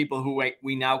by the people who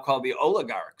we now call the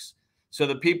oligarchs. So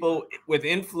the people with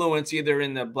influence either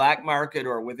in the black market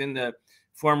or within the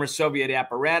former Soviet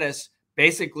apparatus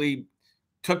basically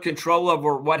took control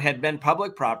over what had been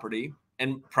public property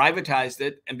and privatized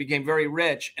it and became very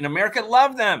rich. And America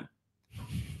loved them.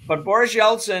 But Boris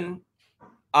Yeltsin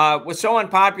was so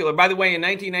unpopular. By the way, in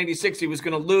 1996, he was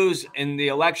going to lose in the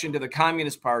election to the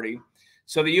Communist Party.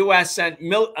 So the U.S. sent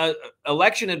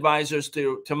election advisors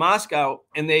to Moscow,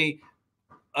 and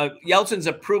Yeltsin's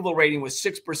approval rating was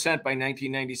 6% by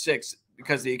 1996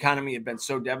 because the economy had been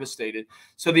so devastated.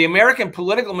 So the American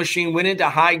political machine went into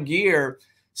high gear,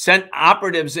 sent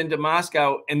operatives into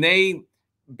Moscow, and they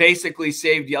basically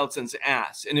saved Yeltsin's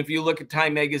ass. And if you look at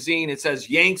Time magazine, it says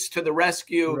 "Yanks to the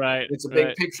rescue." Right. It's a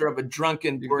big picture of a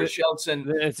drunken Boris Yeltsin.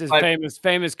 It's his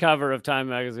famous cover of Time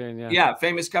magazine. Yeah. Yeah,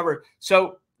 famous cover.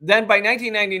 So then by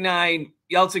 1999,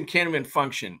 Yeltsin can't even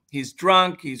function. He's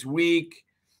drunk. He's weak.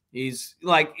 He's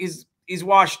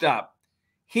washed up.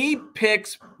 He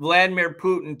picks Vladimir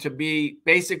Putin to be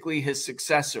basically his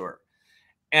successor.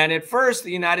 And at first,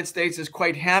 the United States is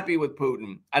quite happy with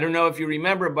Putin. I don't know if you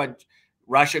remember, but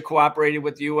Russia cooperated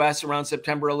with the U.S. around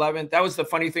September 11th. That was the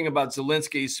funny thing about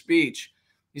Zelensky's speech.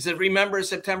 He said, remember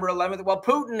September 11th? Well,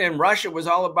 Putin and Russia was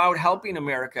all about helping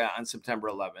America on September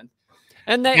 11th.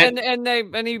 And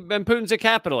Putin's a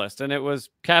capitalist, and it was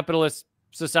capitalist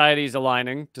societies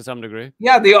aligning to some degree.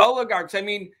 Yeah, the oligarchs. I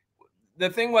mean, the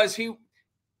thing was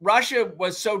Russia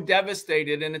was so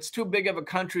devastated, and it's too big of a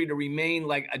country to remain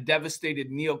like a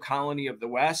devastated neo-colony of the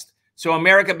West. So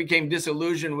America became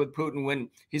disillusioned with Putin when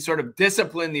he sort of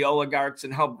disciplined the oligarchs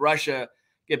and helped Russia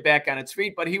get back on its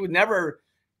feet. But he never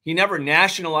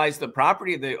nationalized the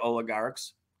property of the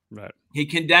oligarchs. Right. He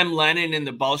condemned Lenin and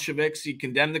the Bolsheviks. He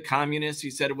condemned the communists.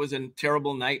 He said it was a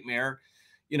terrible nightmare.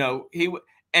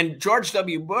 And George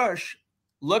W. Bush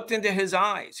looked into his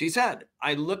eyes. He said,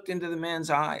 I looked into the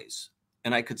man's eyes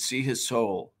and I could see his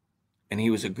soul, and he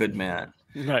was a good man.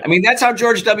 Right. I mean, that's how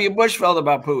George W. Bush felt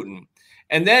about Putin.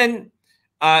 And then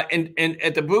and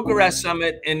at the Bucharest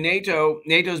summit in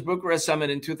NATO's Bucharest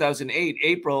summit in 2008,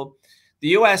 April, the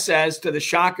U.S. says, to the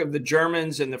shock of the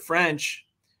Germans and the French,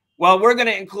 well, we're going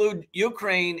to include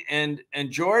Ukraine and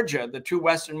Georgia, the two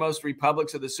westernmost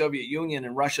republics of the Soviet Union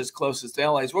and Russia's closest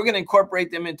allies. We're going to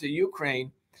incorporate them into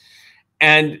Ukraine.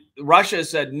 And Russia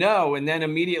said no, and then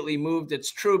immediately moved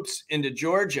its troops into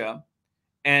Georgia.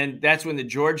 And that's when the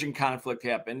Georgian conflict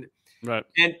happened. Right.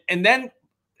 And then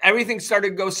everything started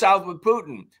to go south with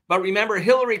Putin. But remember,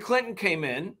 Hillary Clinton came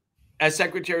in as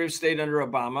Secretary of State under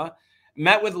Obama,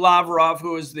 met with Lavrov,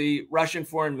 who was the Russian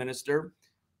foreign minister,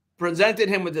 presented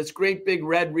him with this great big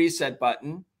red reset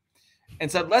button,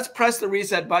 and said, let's press the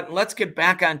reset button. Let's get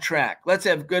back on track. Let's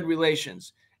have good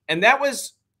relations. And that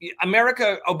was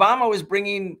America. Obama was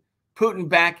bringing Putin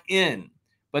back in.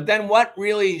 But then what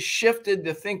really shifted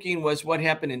the thinking was what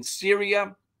happened in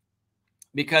Syria,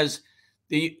 because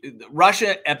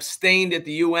Russia abstained at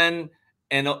the UN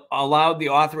and allowed the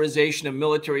authorization of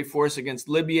military force against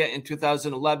Libya in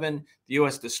 2011. The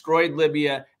U.S. destroyed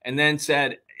Libya and then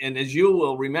said, and as you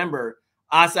will remember,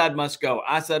 Assad must go.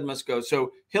 Assad must go.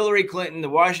 So Hillary Clinton, the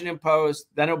Washington Post,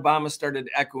 then Obama started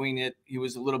echoing it. He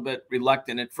was a little bit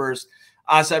reluctant at first.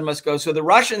 Assad must go. So the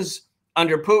Russians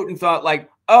under Putin thought like,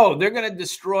 oh, they're going to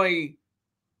destroy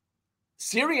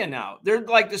Syria now. They're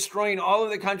like destroying all of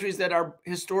the countries that are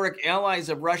historic allies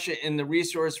of Russia in the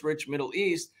resource-rich Middle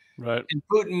East. Right. And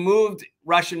Putin moved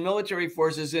Russian military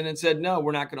forces in and said, no,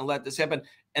 we're not going to let this happen.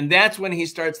 And that's when he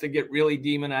starts to get really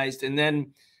demonized. And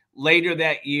then later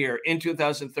that year, in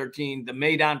 2013, the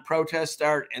Maidan protests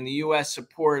start, and the U.S.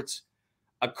 supports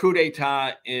a coup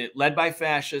d'etat led by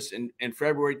fascists in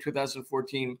February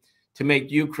 2014 to make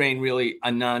Ukraine really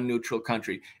a non-neutral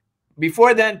country.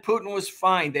 Before then, Putin was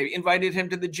fine. They invited him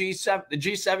to the G7. The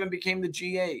G7 became the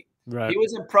G8. Right. He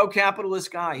was a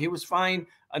pro-capitalist guy. He was fine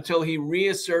until he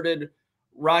reasserted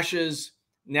Russia's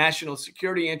national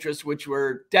security interests, which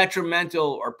were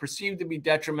detrimental or perceived to be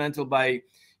detrimental by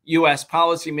U.S.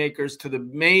 policymakers to the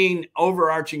main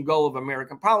overarching goal of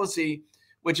American policy,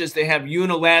 which is to have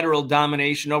unilateral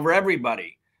domination over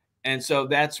everybody. And so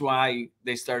that's why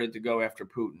they started to go after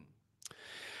Putin.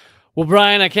 Well,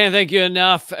 Brian, I can't thank you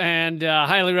enough, and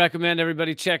highly recommend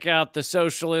everybody check out the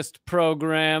Socialist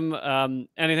Program.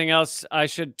 Anything else I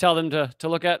should tell them to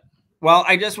look at? Well,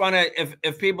 I just want to,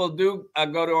 if people do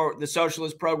go to the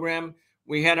Socialist Program,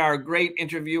 we had our great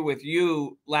interview with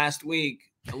you last week,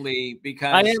 Lee,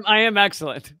 because I am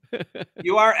excellent.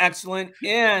 You are excellent,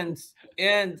 and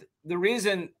the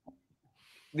reason,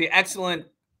 the excellent,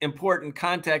 important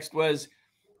context was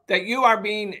that you are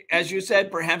being, as you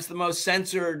said, perhaps the most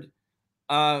censored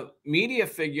media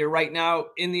figure right now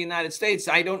in the United States.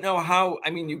 I don't know how, I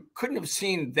mean, you couldn't have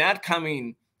seen that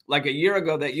coming like a year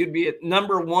ago, that you'd be at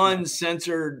 #1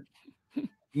 censored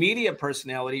media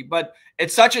personality. But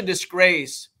it's such a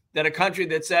disgrace that a country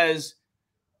that says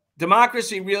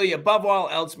democracy really above all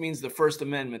else means the First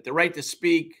Amendment, the right to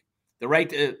speak, the right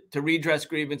to redress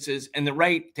grievances, and the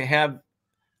right to have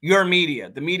your media,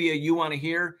 the media you want to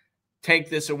hear, take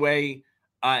this away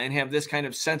and have this kind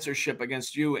of censorship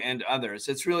against you and others.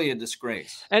 It's really a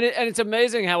disgrace. And it's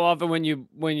amazing how often when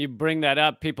you bring that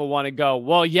up, people want to go,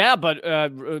 well, yeah, but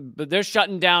they're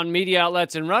shutting down media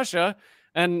outlets in Russia.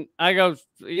 And I go,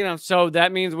 you know, so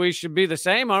that means we should be the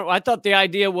same. I thought the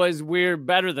idea was we're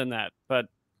better than that, but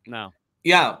no.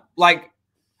 Yeah, like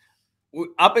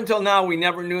up until now, we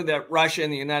never knew that Russia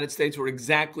and the United States were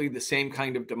exactly the same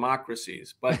kind of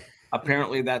democracies, but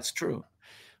apparently that's true.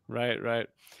 Right, right.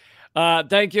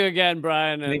 Thank you again,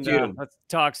 Brian. And Thank you. Let's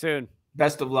talk soon.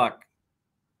 Best of luck.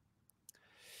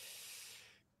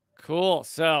 Cool.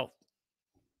 So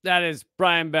that is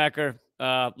Brian Becker.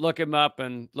 Look him up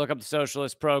and look up the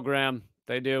Socialist Program.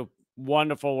 They do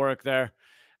wonderful work there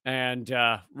and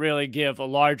really give a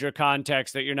larger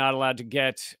context that you're not allowed to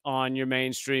get on your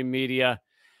mainstream media.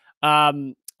 I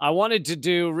wanted to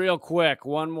do real quick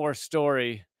one more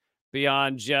story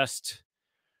beyond just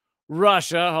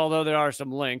Russia, although there are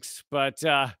some links. But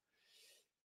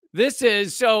this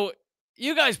is, so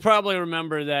you guys probably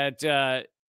remember that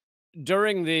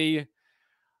during the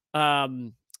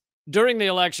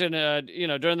election, you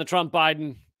know, during the Trump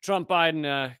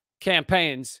Biden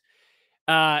campaigns,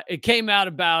 it came out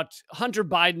about Hunter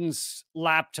Biden's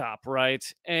laptop, right?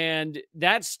 And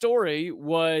that story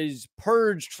was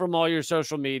purged from all your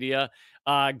social media.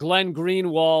 Glenn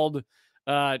Greenwald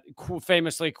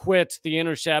famously quit The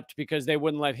Intercept because they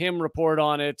wouldn't let him report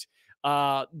on it.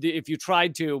 If you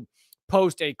tried to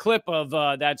post a clip of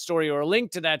that story or a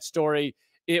link to that story,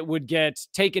 it would get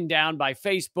taken down by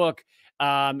Facebook.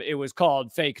 It was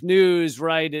called fake news,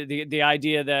 right? The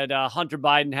idea that Hunter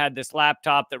Biden had this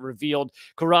laptop that revealed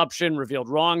corruption, revealed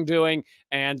wrongdoing,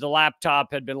 and the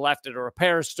laptop had been left at a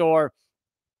repair store.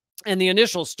 And the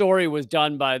initial story was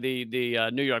done by the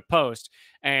New York Post.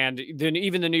 And then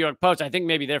even the New York Post, I think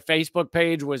maybe their Facebook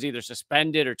page was either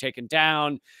suspended or taken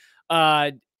down.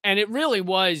 And it really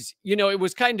was, you know, it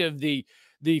was kind of the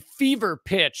fever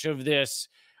pitch of this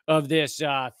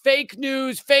fake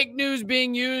news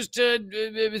being used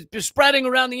to spreading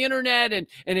around the internet, and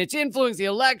it's influenced the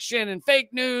election, and fake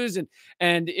news.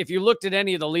 And if you looked at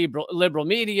any of the liberal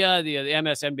media, the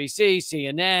MSNBC,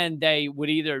 CNN, they would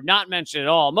either not mention it at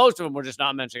all. Most of them were just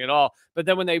not mentioning it at all. But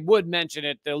then when they would mention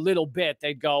it a little bit,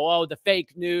 they'd go, oh, the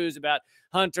fake news about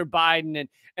Hunter Biden.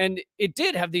 And it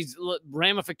did have these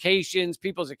ramifications,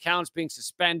 people's accounts being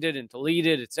suspended and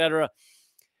deleted, etc.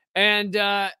 And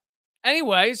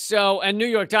anyway, so, and New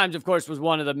York Times, of course, was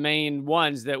one of the main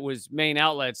ones that was main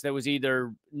outlets that was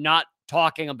either not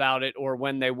talking about it or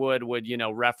when they would, you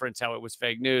know, reference how it was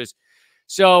fake news.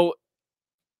 So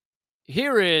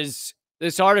here is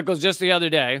this article just the other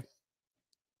day.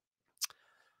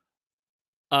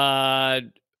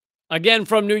 Again,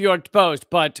 from New York Post,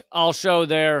 but I'll show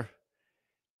their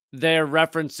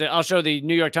reference. I'll show the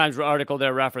New York Times article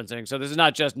they're referencing. So this is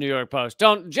not just New York Post.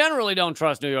 Generally don't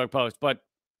trust New York Post, but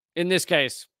in this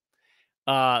case,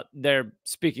 they're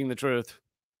speaking the truth.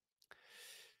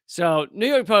 So New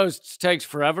York Post takes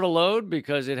forever to load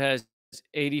because it has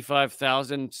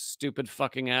 85,000 stupid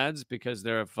fucking ads because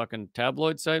they're a fucking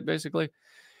tabloid site, basically.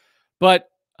 But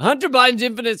Hunter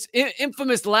Biden's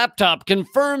infamous laptop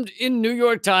confirmed in New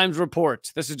York Times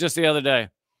report. This is just the other day.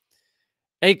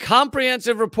 A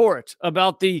comprehensive report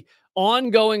about the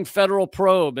ongoing federal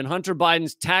probe in Hunter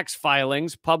Biden's tax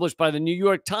filings, published by the New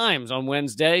York Times on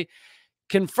Wednesday,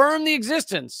 confirmed the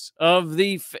existence of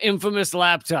the infamous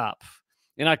laptop.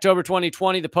 In October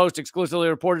 2020, the Post exclusively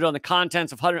reported on the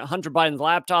contents of Hunter Biden's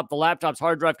laptop. The laptop's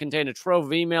hard drive contained a trove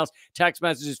of emails, text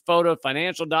messages, photos,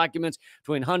 financial documents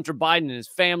between Hunter Biden and his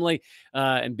family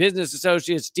and business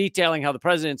associates, detailing how the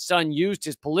president's son used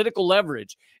his political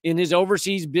leverage in his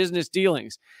overseas business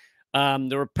dealings.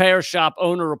 The repair shop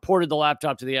owner reported the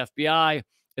laptop to the FBI.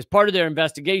 As part of their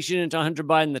investigation into Hunter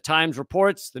Biden, the Times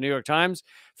reports, the New York Times,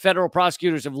 federal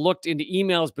prosecutors have looked into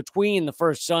emails between the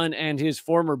first son and his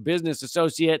former business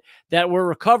associate that were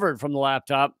recovered from the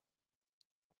laptop.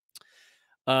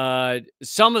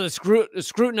 Some of the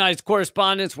scrutinized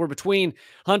correspondence were between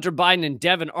Hunter Biden and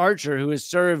Devin Archer, who has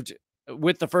served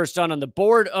with the first son on the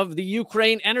board of the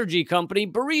Ukraine energy company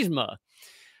Burisma.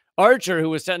 Archer, who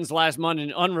was sentenced last month in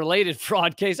an unrelated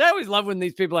fraud case. I always love when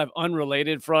these people have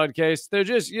unrelated fraud case. They're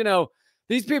just, you know,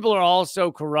 these people are all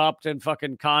so corrupt and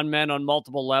fucking con men on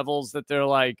multiple levels that they're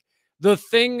like, the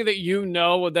thing that you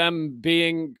know of them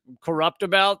being corrupt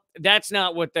about, that's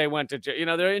not what they went to jail. You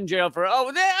know, they're in jail for,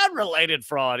 they're unrelated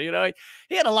fraud. You know,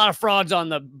 he had a lot of frauds on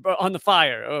the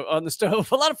fire, on the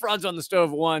stove, a lot of frauds on the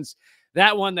stove once.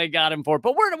 That one they got him for,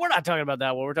 but we're not talking about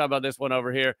that one. We're talking about this one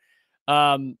over here.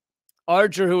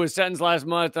 Archer, who was sentenced last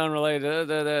month,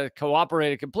 unrelated,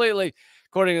 cooperated completely.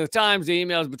 According to the Times, the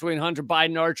emails between Hunter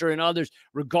Biden, Archer, and others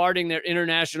regarding their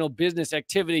international business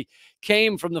activity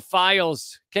came from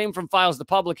files the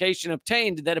publication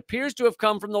obtained that appears to have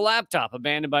come from the laptop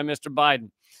abandoned by Mr.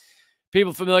 Biden.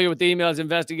 People familiar with the emails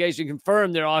investigation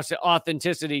confirmed their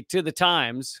authenticity to the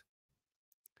Times.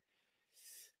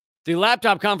 The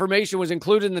laptop confirmation was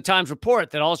included in the Times report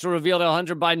that also revealed how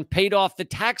Hunter Biden paid off the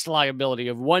tax liability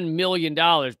of $1 million.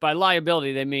 By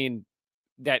liability, they mean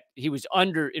that he was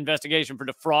under investigation for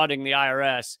defrauding the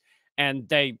IRS, and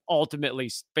they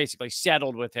ultimately basically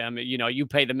settled with him. You know, you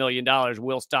pay the $1 million,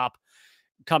 we'll stop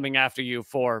coming after you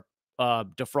for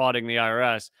defrauding the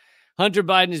IRS. Hunter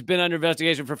Biden has been under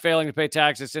investigation for failing to pay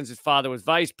taxes since his father was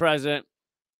vice president,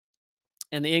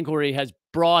 and the inquiry has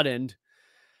broadened.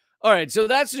 All right, so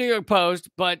that's the New York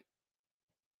Post, but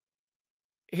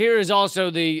here is also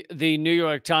the New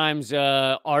York Times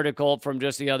article from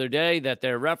just the other day that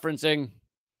they're referencing.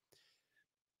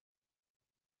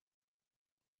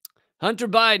 Hunter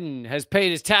Biden has paid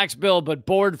his tax bill, but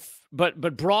broad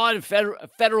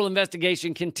federal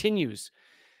investigation continues.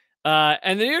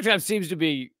 And the New York Times seems to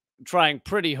be trying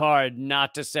pretty hard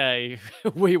not to say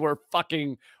we were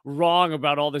fucking wrong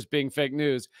about all this being fake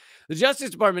news. The Justice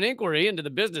Department inquiry into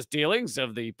the business dealings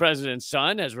of the president's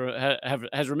son has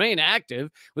remained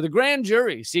active, with a grand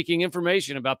jury seeking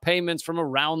information about payments from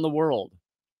around the world.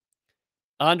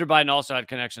 Hunter Biden also had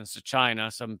connections to China,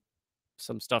 some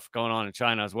stuff going on in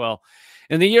China as well.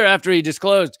 In the year after he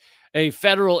disclosed a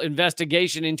federal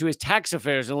investigation into his tax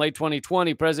affairs in late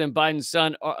 2020, President Biden's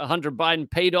son, Hunter Biden,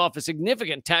 paid off a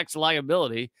significant tax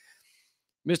liability.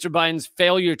 Mr. Biden's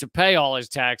failure to pay all his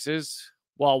taxes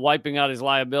while wiping out his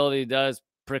liability does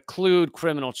preclude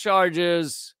criminal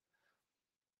charges.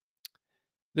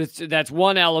 That's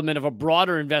one element of a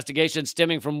broader investigation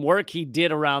stemming from work he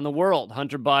did around the world.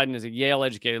 Hunter Biden is a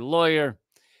Yale-educated lawyer.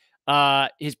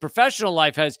 His professional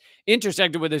life has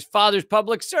intersected with his father's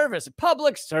public service.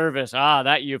 Public service.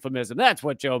 That euphemism. That's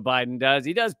what Joe Biden does.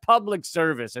 He does public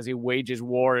service as he wages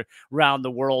war around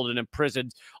the world and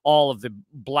imprisons all of the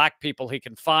black people he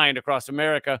can find across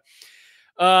America.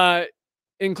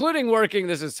 Including working,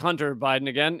 this is Hunter Biden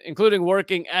again, including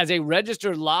working as a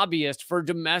registered lobbyist for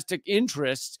domestic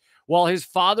interests while his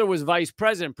father was vice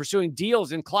president, pursuing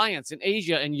deals and clients in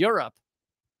Asia and Europe.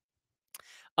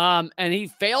 And he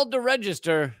failed to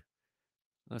register.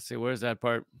 Let's see, where's that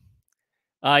part?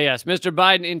 Yes, Mr.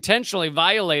 Biden intentionally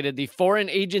violated the Foreign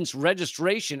Agents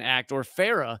Registration Act, or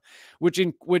FARA,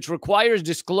 which requires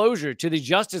disclosure to the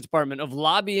Justice Department of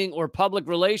lobbying or public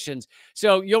relations.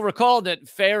 So you'll recall that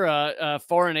FARA,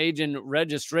 Foreign Agent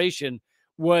Registration,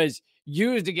 was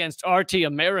used against RT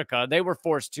America. They were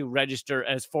forced to register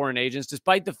as foreign agents,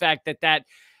 despite the fact that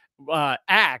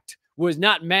act was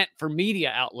not meant for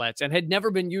media outlets and had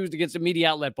never been used against a media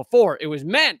outlet before. It was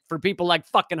meant for people like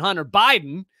fucking Hunter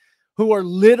Biden, who are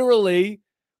literally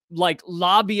like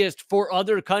lobbyists for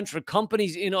other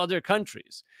companies in other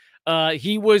countries.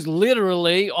 He was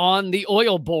literally on the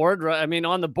oil board,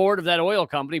 on the board of that oil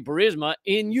company, Burisma,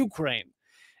 in Ukraine.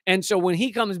 And so when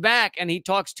he comes back and he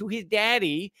talks to his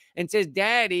daddy and says,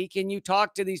 "Daddy, can you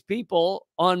talk to these people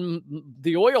on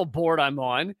the oil board I'm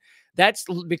on?" That's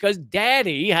because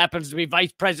daddy happens to be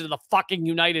vice president of the fucking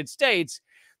United States.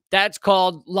 That's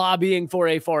called lobbying for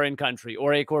a foreign country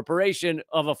or a corporation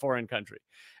of a foreign country.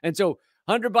 And so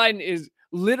Hunter Biden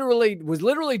was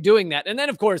literally doing that. And then,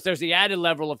 of course, there's the added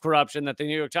level of corruption that the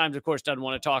New York Times, of course, doesn't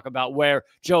want to talk about, where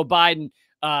Joe Biden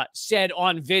said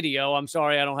on video, I'm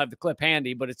sorry, I don't have the clip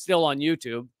handy, but it's still on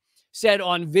YouTube, said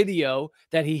on video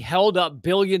that he held up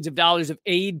billions of dollars of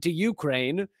aid to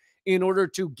Ukraine in order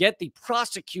to get the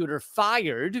prosecutor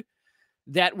fired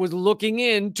that was looking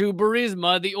into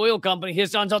Burisma, the oil company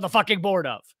his son's on the fucking board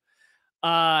of,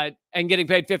 and getting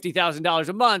paid $50,000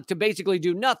 a month to basically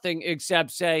do nothing except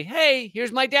say, "Hey,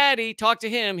 here's my daddy. Talk to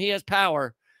him. He has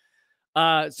power."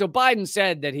 So Biden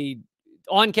said that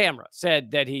on camera,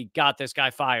 said that he got this guy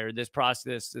fired, this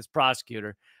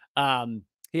prosecutor.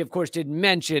 He, of course, didn't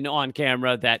mention on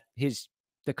camera that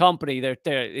the company that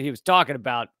he was talking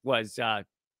about was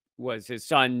his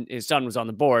son. His son was on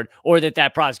the board, or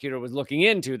that prosecutor was looking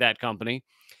into that company.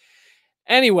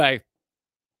 Anyway,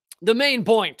 the main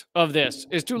point of this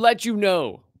is to let you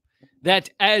know that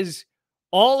as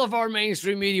all of our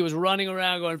mainstream media was running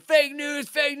around going, fake news,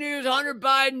 Hunter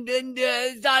Biden didn't,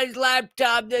 it's not his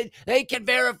laptop, they can't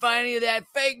verify any of that,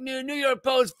 fake news, New York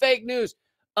Post, fake news.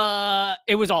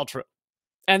 It was all true.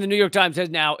 And the New York Times has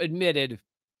now admitted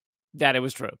that it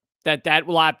was true, that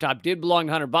laptop did belong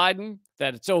to Hunter Biden,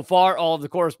 that so far all of the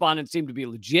correspondence seemed to be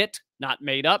legit, not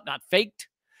made up, not faked.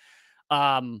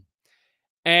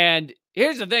 And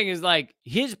here's the thing is like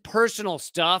his personal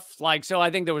stuff. Like, so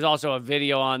I think there was also a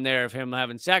video on there of him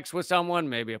having sex with someone,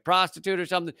 maybe a prostitute or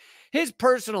something. His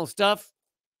personal stuff,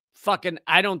 fucking,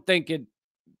 I don't think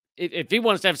if he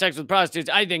wants to have sex with prostitutes,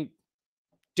 I think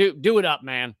do it up,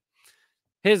 man.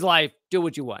 His life, do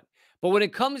what you want. But when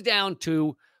it comes down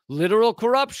to literal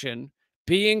corruption,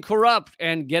 being corrupt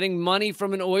and getting money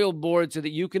from an oil board so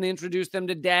that you can introduce them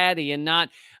to daddy and not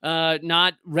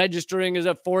registering as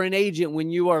a foreign agent when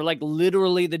you are like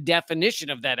literally the definition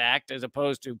of that act, as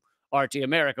opposed to RT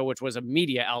America, which was a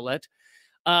media outlet.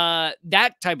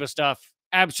 That type of stuff,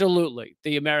 absolutely,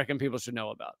 the American people should know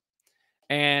about.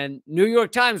 And New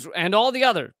York Times and all the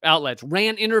other outlets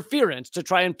ran interference to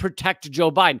try and protect Joe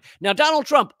Biden. Now, Donald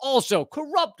Trump also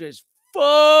corrupt as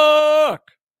fuck.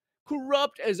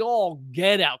 Corrupt as all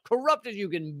get out. Corrupt as you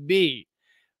can be.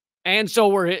 And so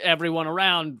were everyone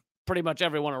around, pretty much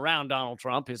everyone around Donald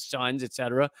Trump, his sons,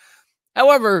 etc.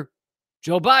 However,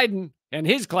 Joe Biden and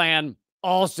his clan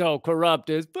also corrupt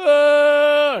as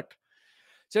fuck.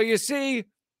 So you see,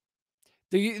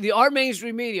 our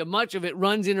mainstream media, much of it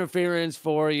runs interference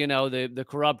for, the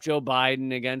corrupt Joe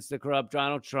Biden against the corrupt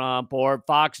Donald Trump, or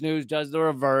Fox News does the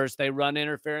reverse. They run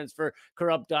interference for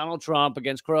corrupt Donald Trump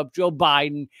against corrupt Joe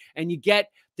Biden. And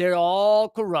they're all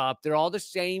corrupt. They're all the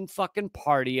same fucking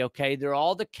party, okay? They're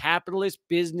all the capitalist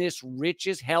business, rich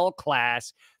as hell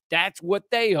class. That's what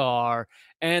they are.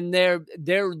 And they're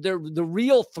the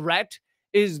real threat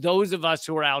is those of us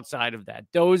who are outside of that.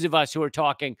 Those of us who are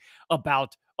talking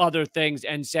about other things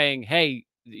and saying, hey,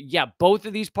 yeah, both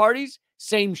of these parties,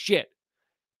 same shit.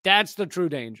 That's the true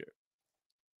danger.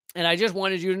 And I just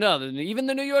wanted you to know that even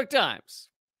the New York Times,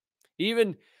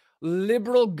 even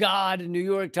liberal God New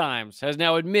York Times has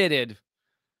now admitted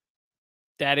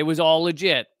that it was all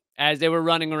legit as they were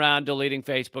running around deleting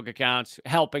Facebook accounts,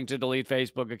 helping to delete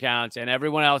Facebook accounts, and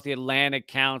everyone else, the Atlantic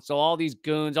Council, all these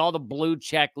goons, all the blue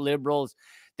check liberals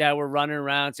that were running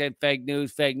around saying fake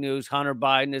news, Hunter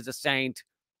Biden is a saint.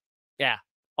 Yeah,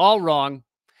 all wrong.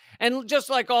 And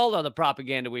just like all other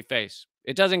propaganda we face,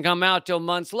 it doesn't come out till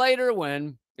months later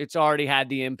when it's already had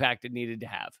the impact it needed to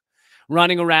have.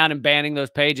 Running around and banning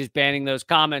those pages, banning those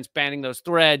comments, banning those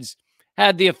threads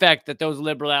had the effect that those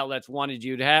liberal outlets wanted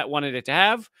it to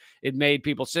have. It made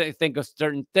people think a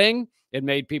certain thing. It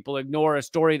made people ignore a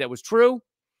story that was true.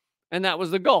 And that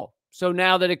was the goal. So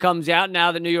now that it comes out,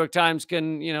 now the New York Times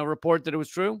can, report that it was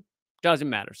true, doesn't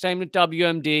matter. Same with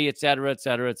WMD, et cetera, et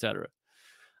cetera, et cetera.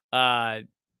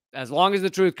 As long as the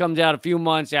truth comes out a few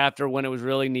months after when it was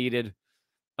really needed,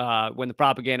 when the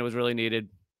propaganda was really needed,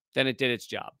 then it did its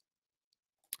job.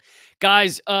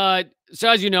 Guys, so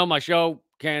as you know, my show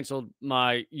canceled,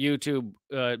 my YouTube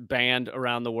banned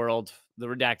around the world. The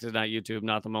Redacted is not YouTube,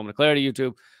 not the Moment of Clarity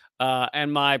YouTube.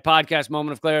 And my podcast,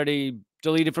 Moment of Clarity,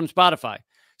 deleted from Spotify.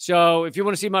 So if you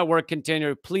want to see my work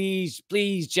continue, please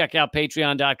check out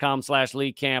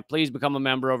patreon.com/LeeCamp. Please become a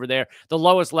member over there. The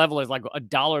lowest level is like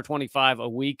 $1.25 a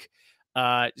week.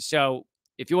 So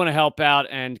if you want to help out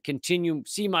and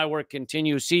see my work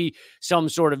continue, see some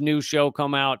sort of new show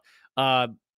come out,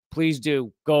 please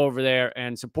do go over there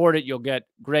and support it. You'll get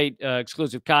great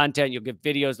exclusive content. You'll get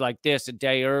videos like this a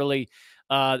day earlier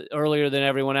than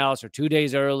everyone else, or 2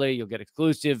 days early. You'll get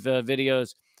exclusive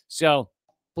videos. So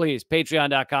please,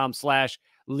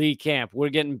 patreon.com/LeeCamp. We're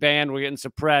getting banned. We're getting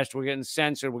suppressed. We're getting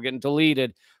censored. We're getting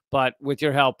deleted. But with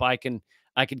your help, I can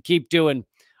keep doing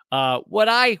what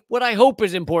I hope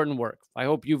is important work. I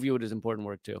hope you view it as important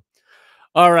work too.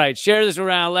 All right. Share this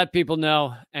around. Let people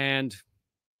know and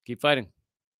keep fighting.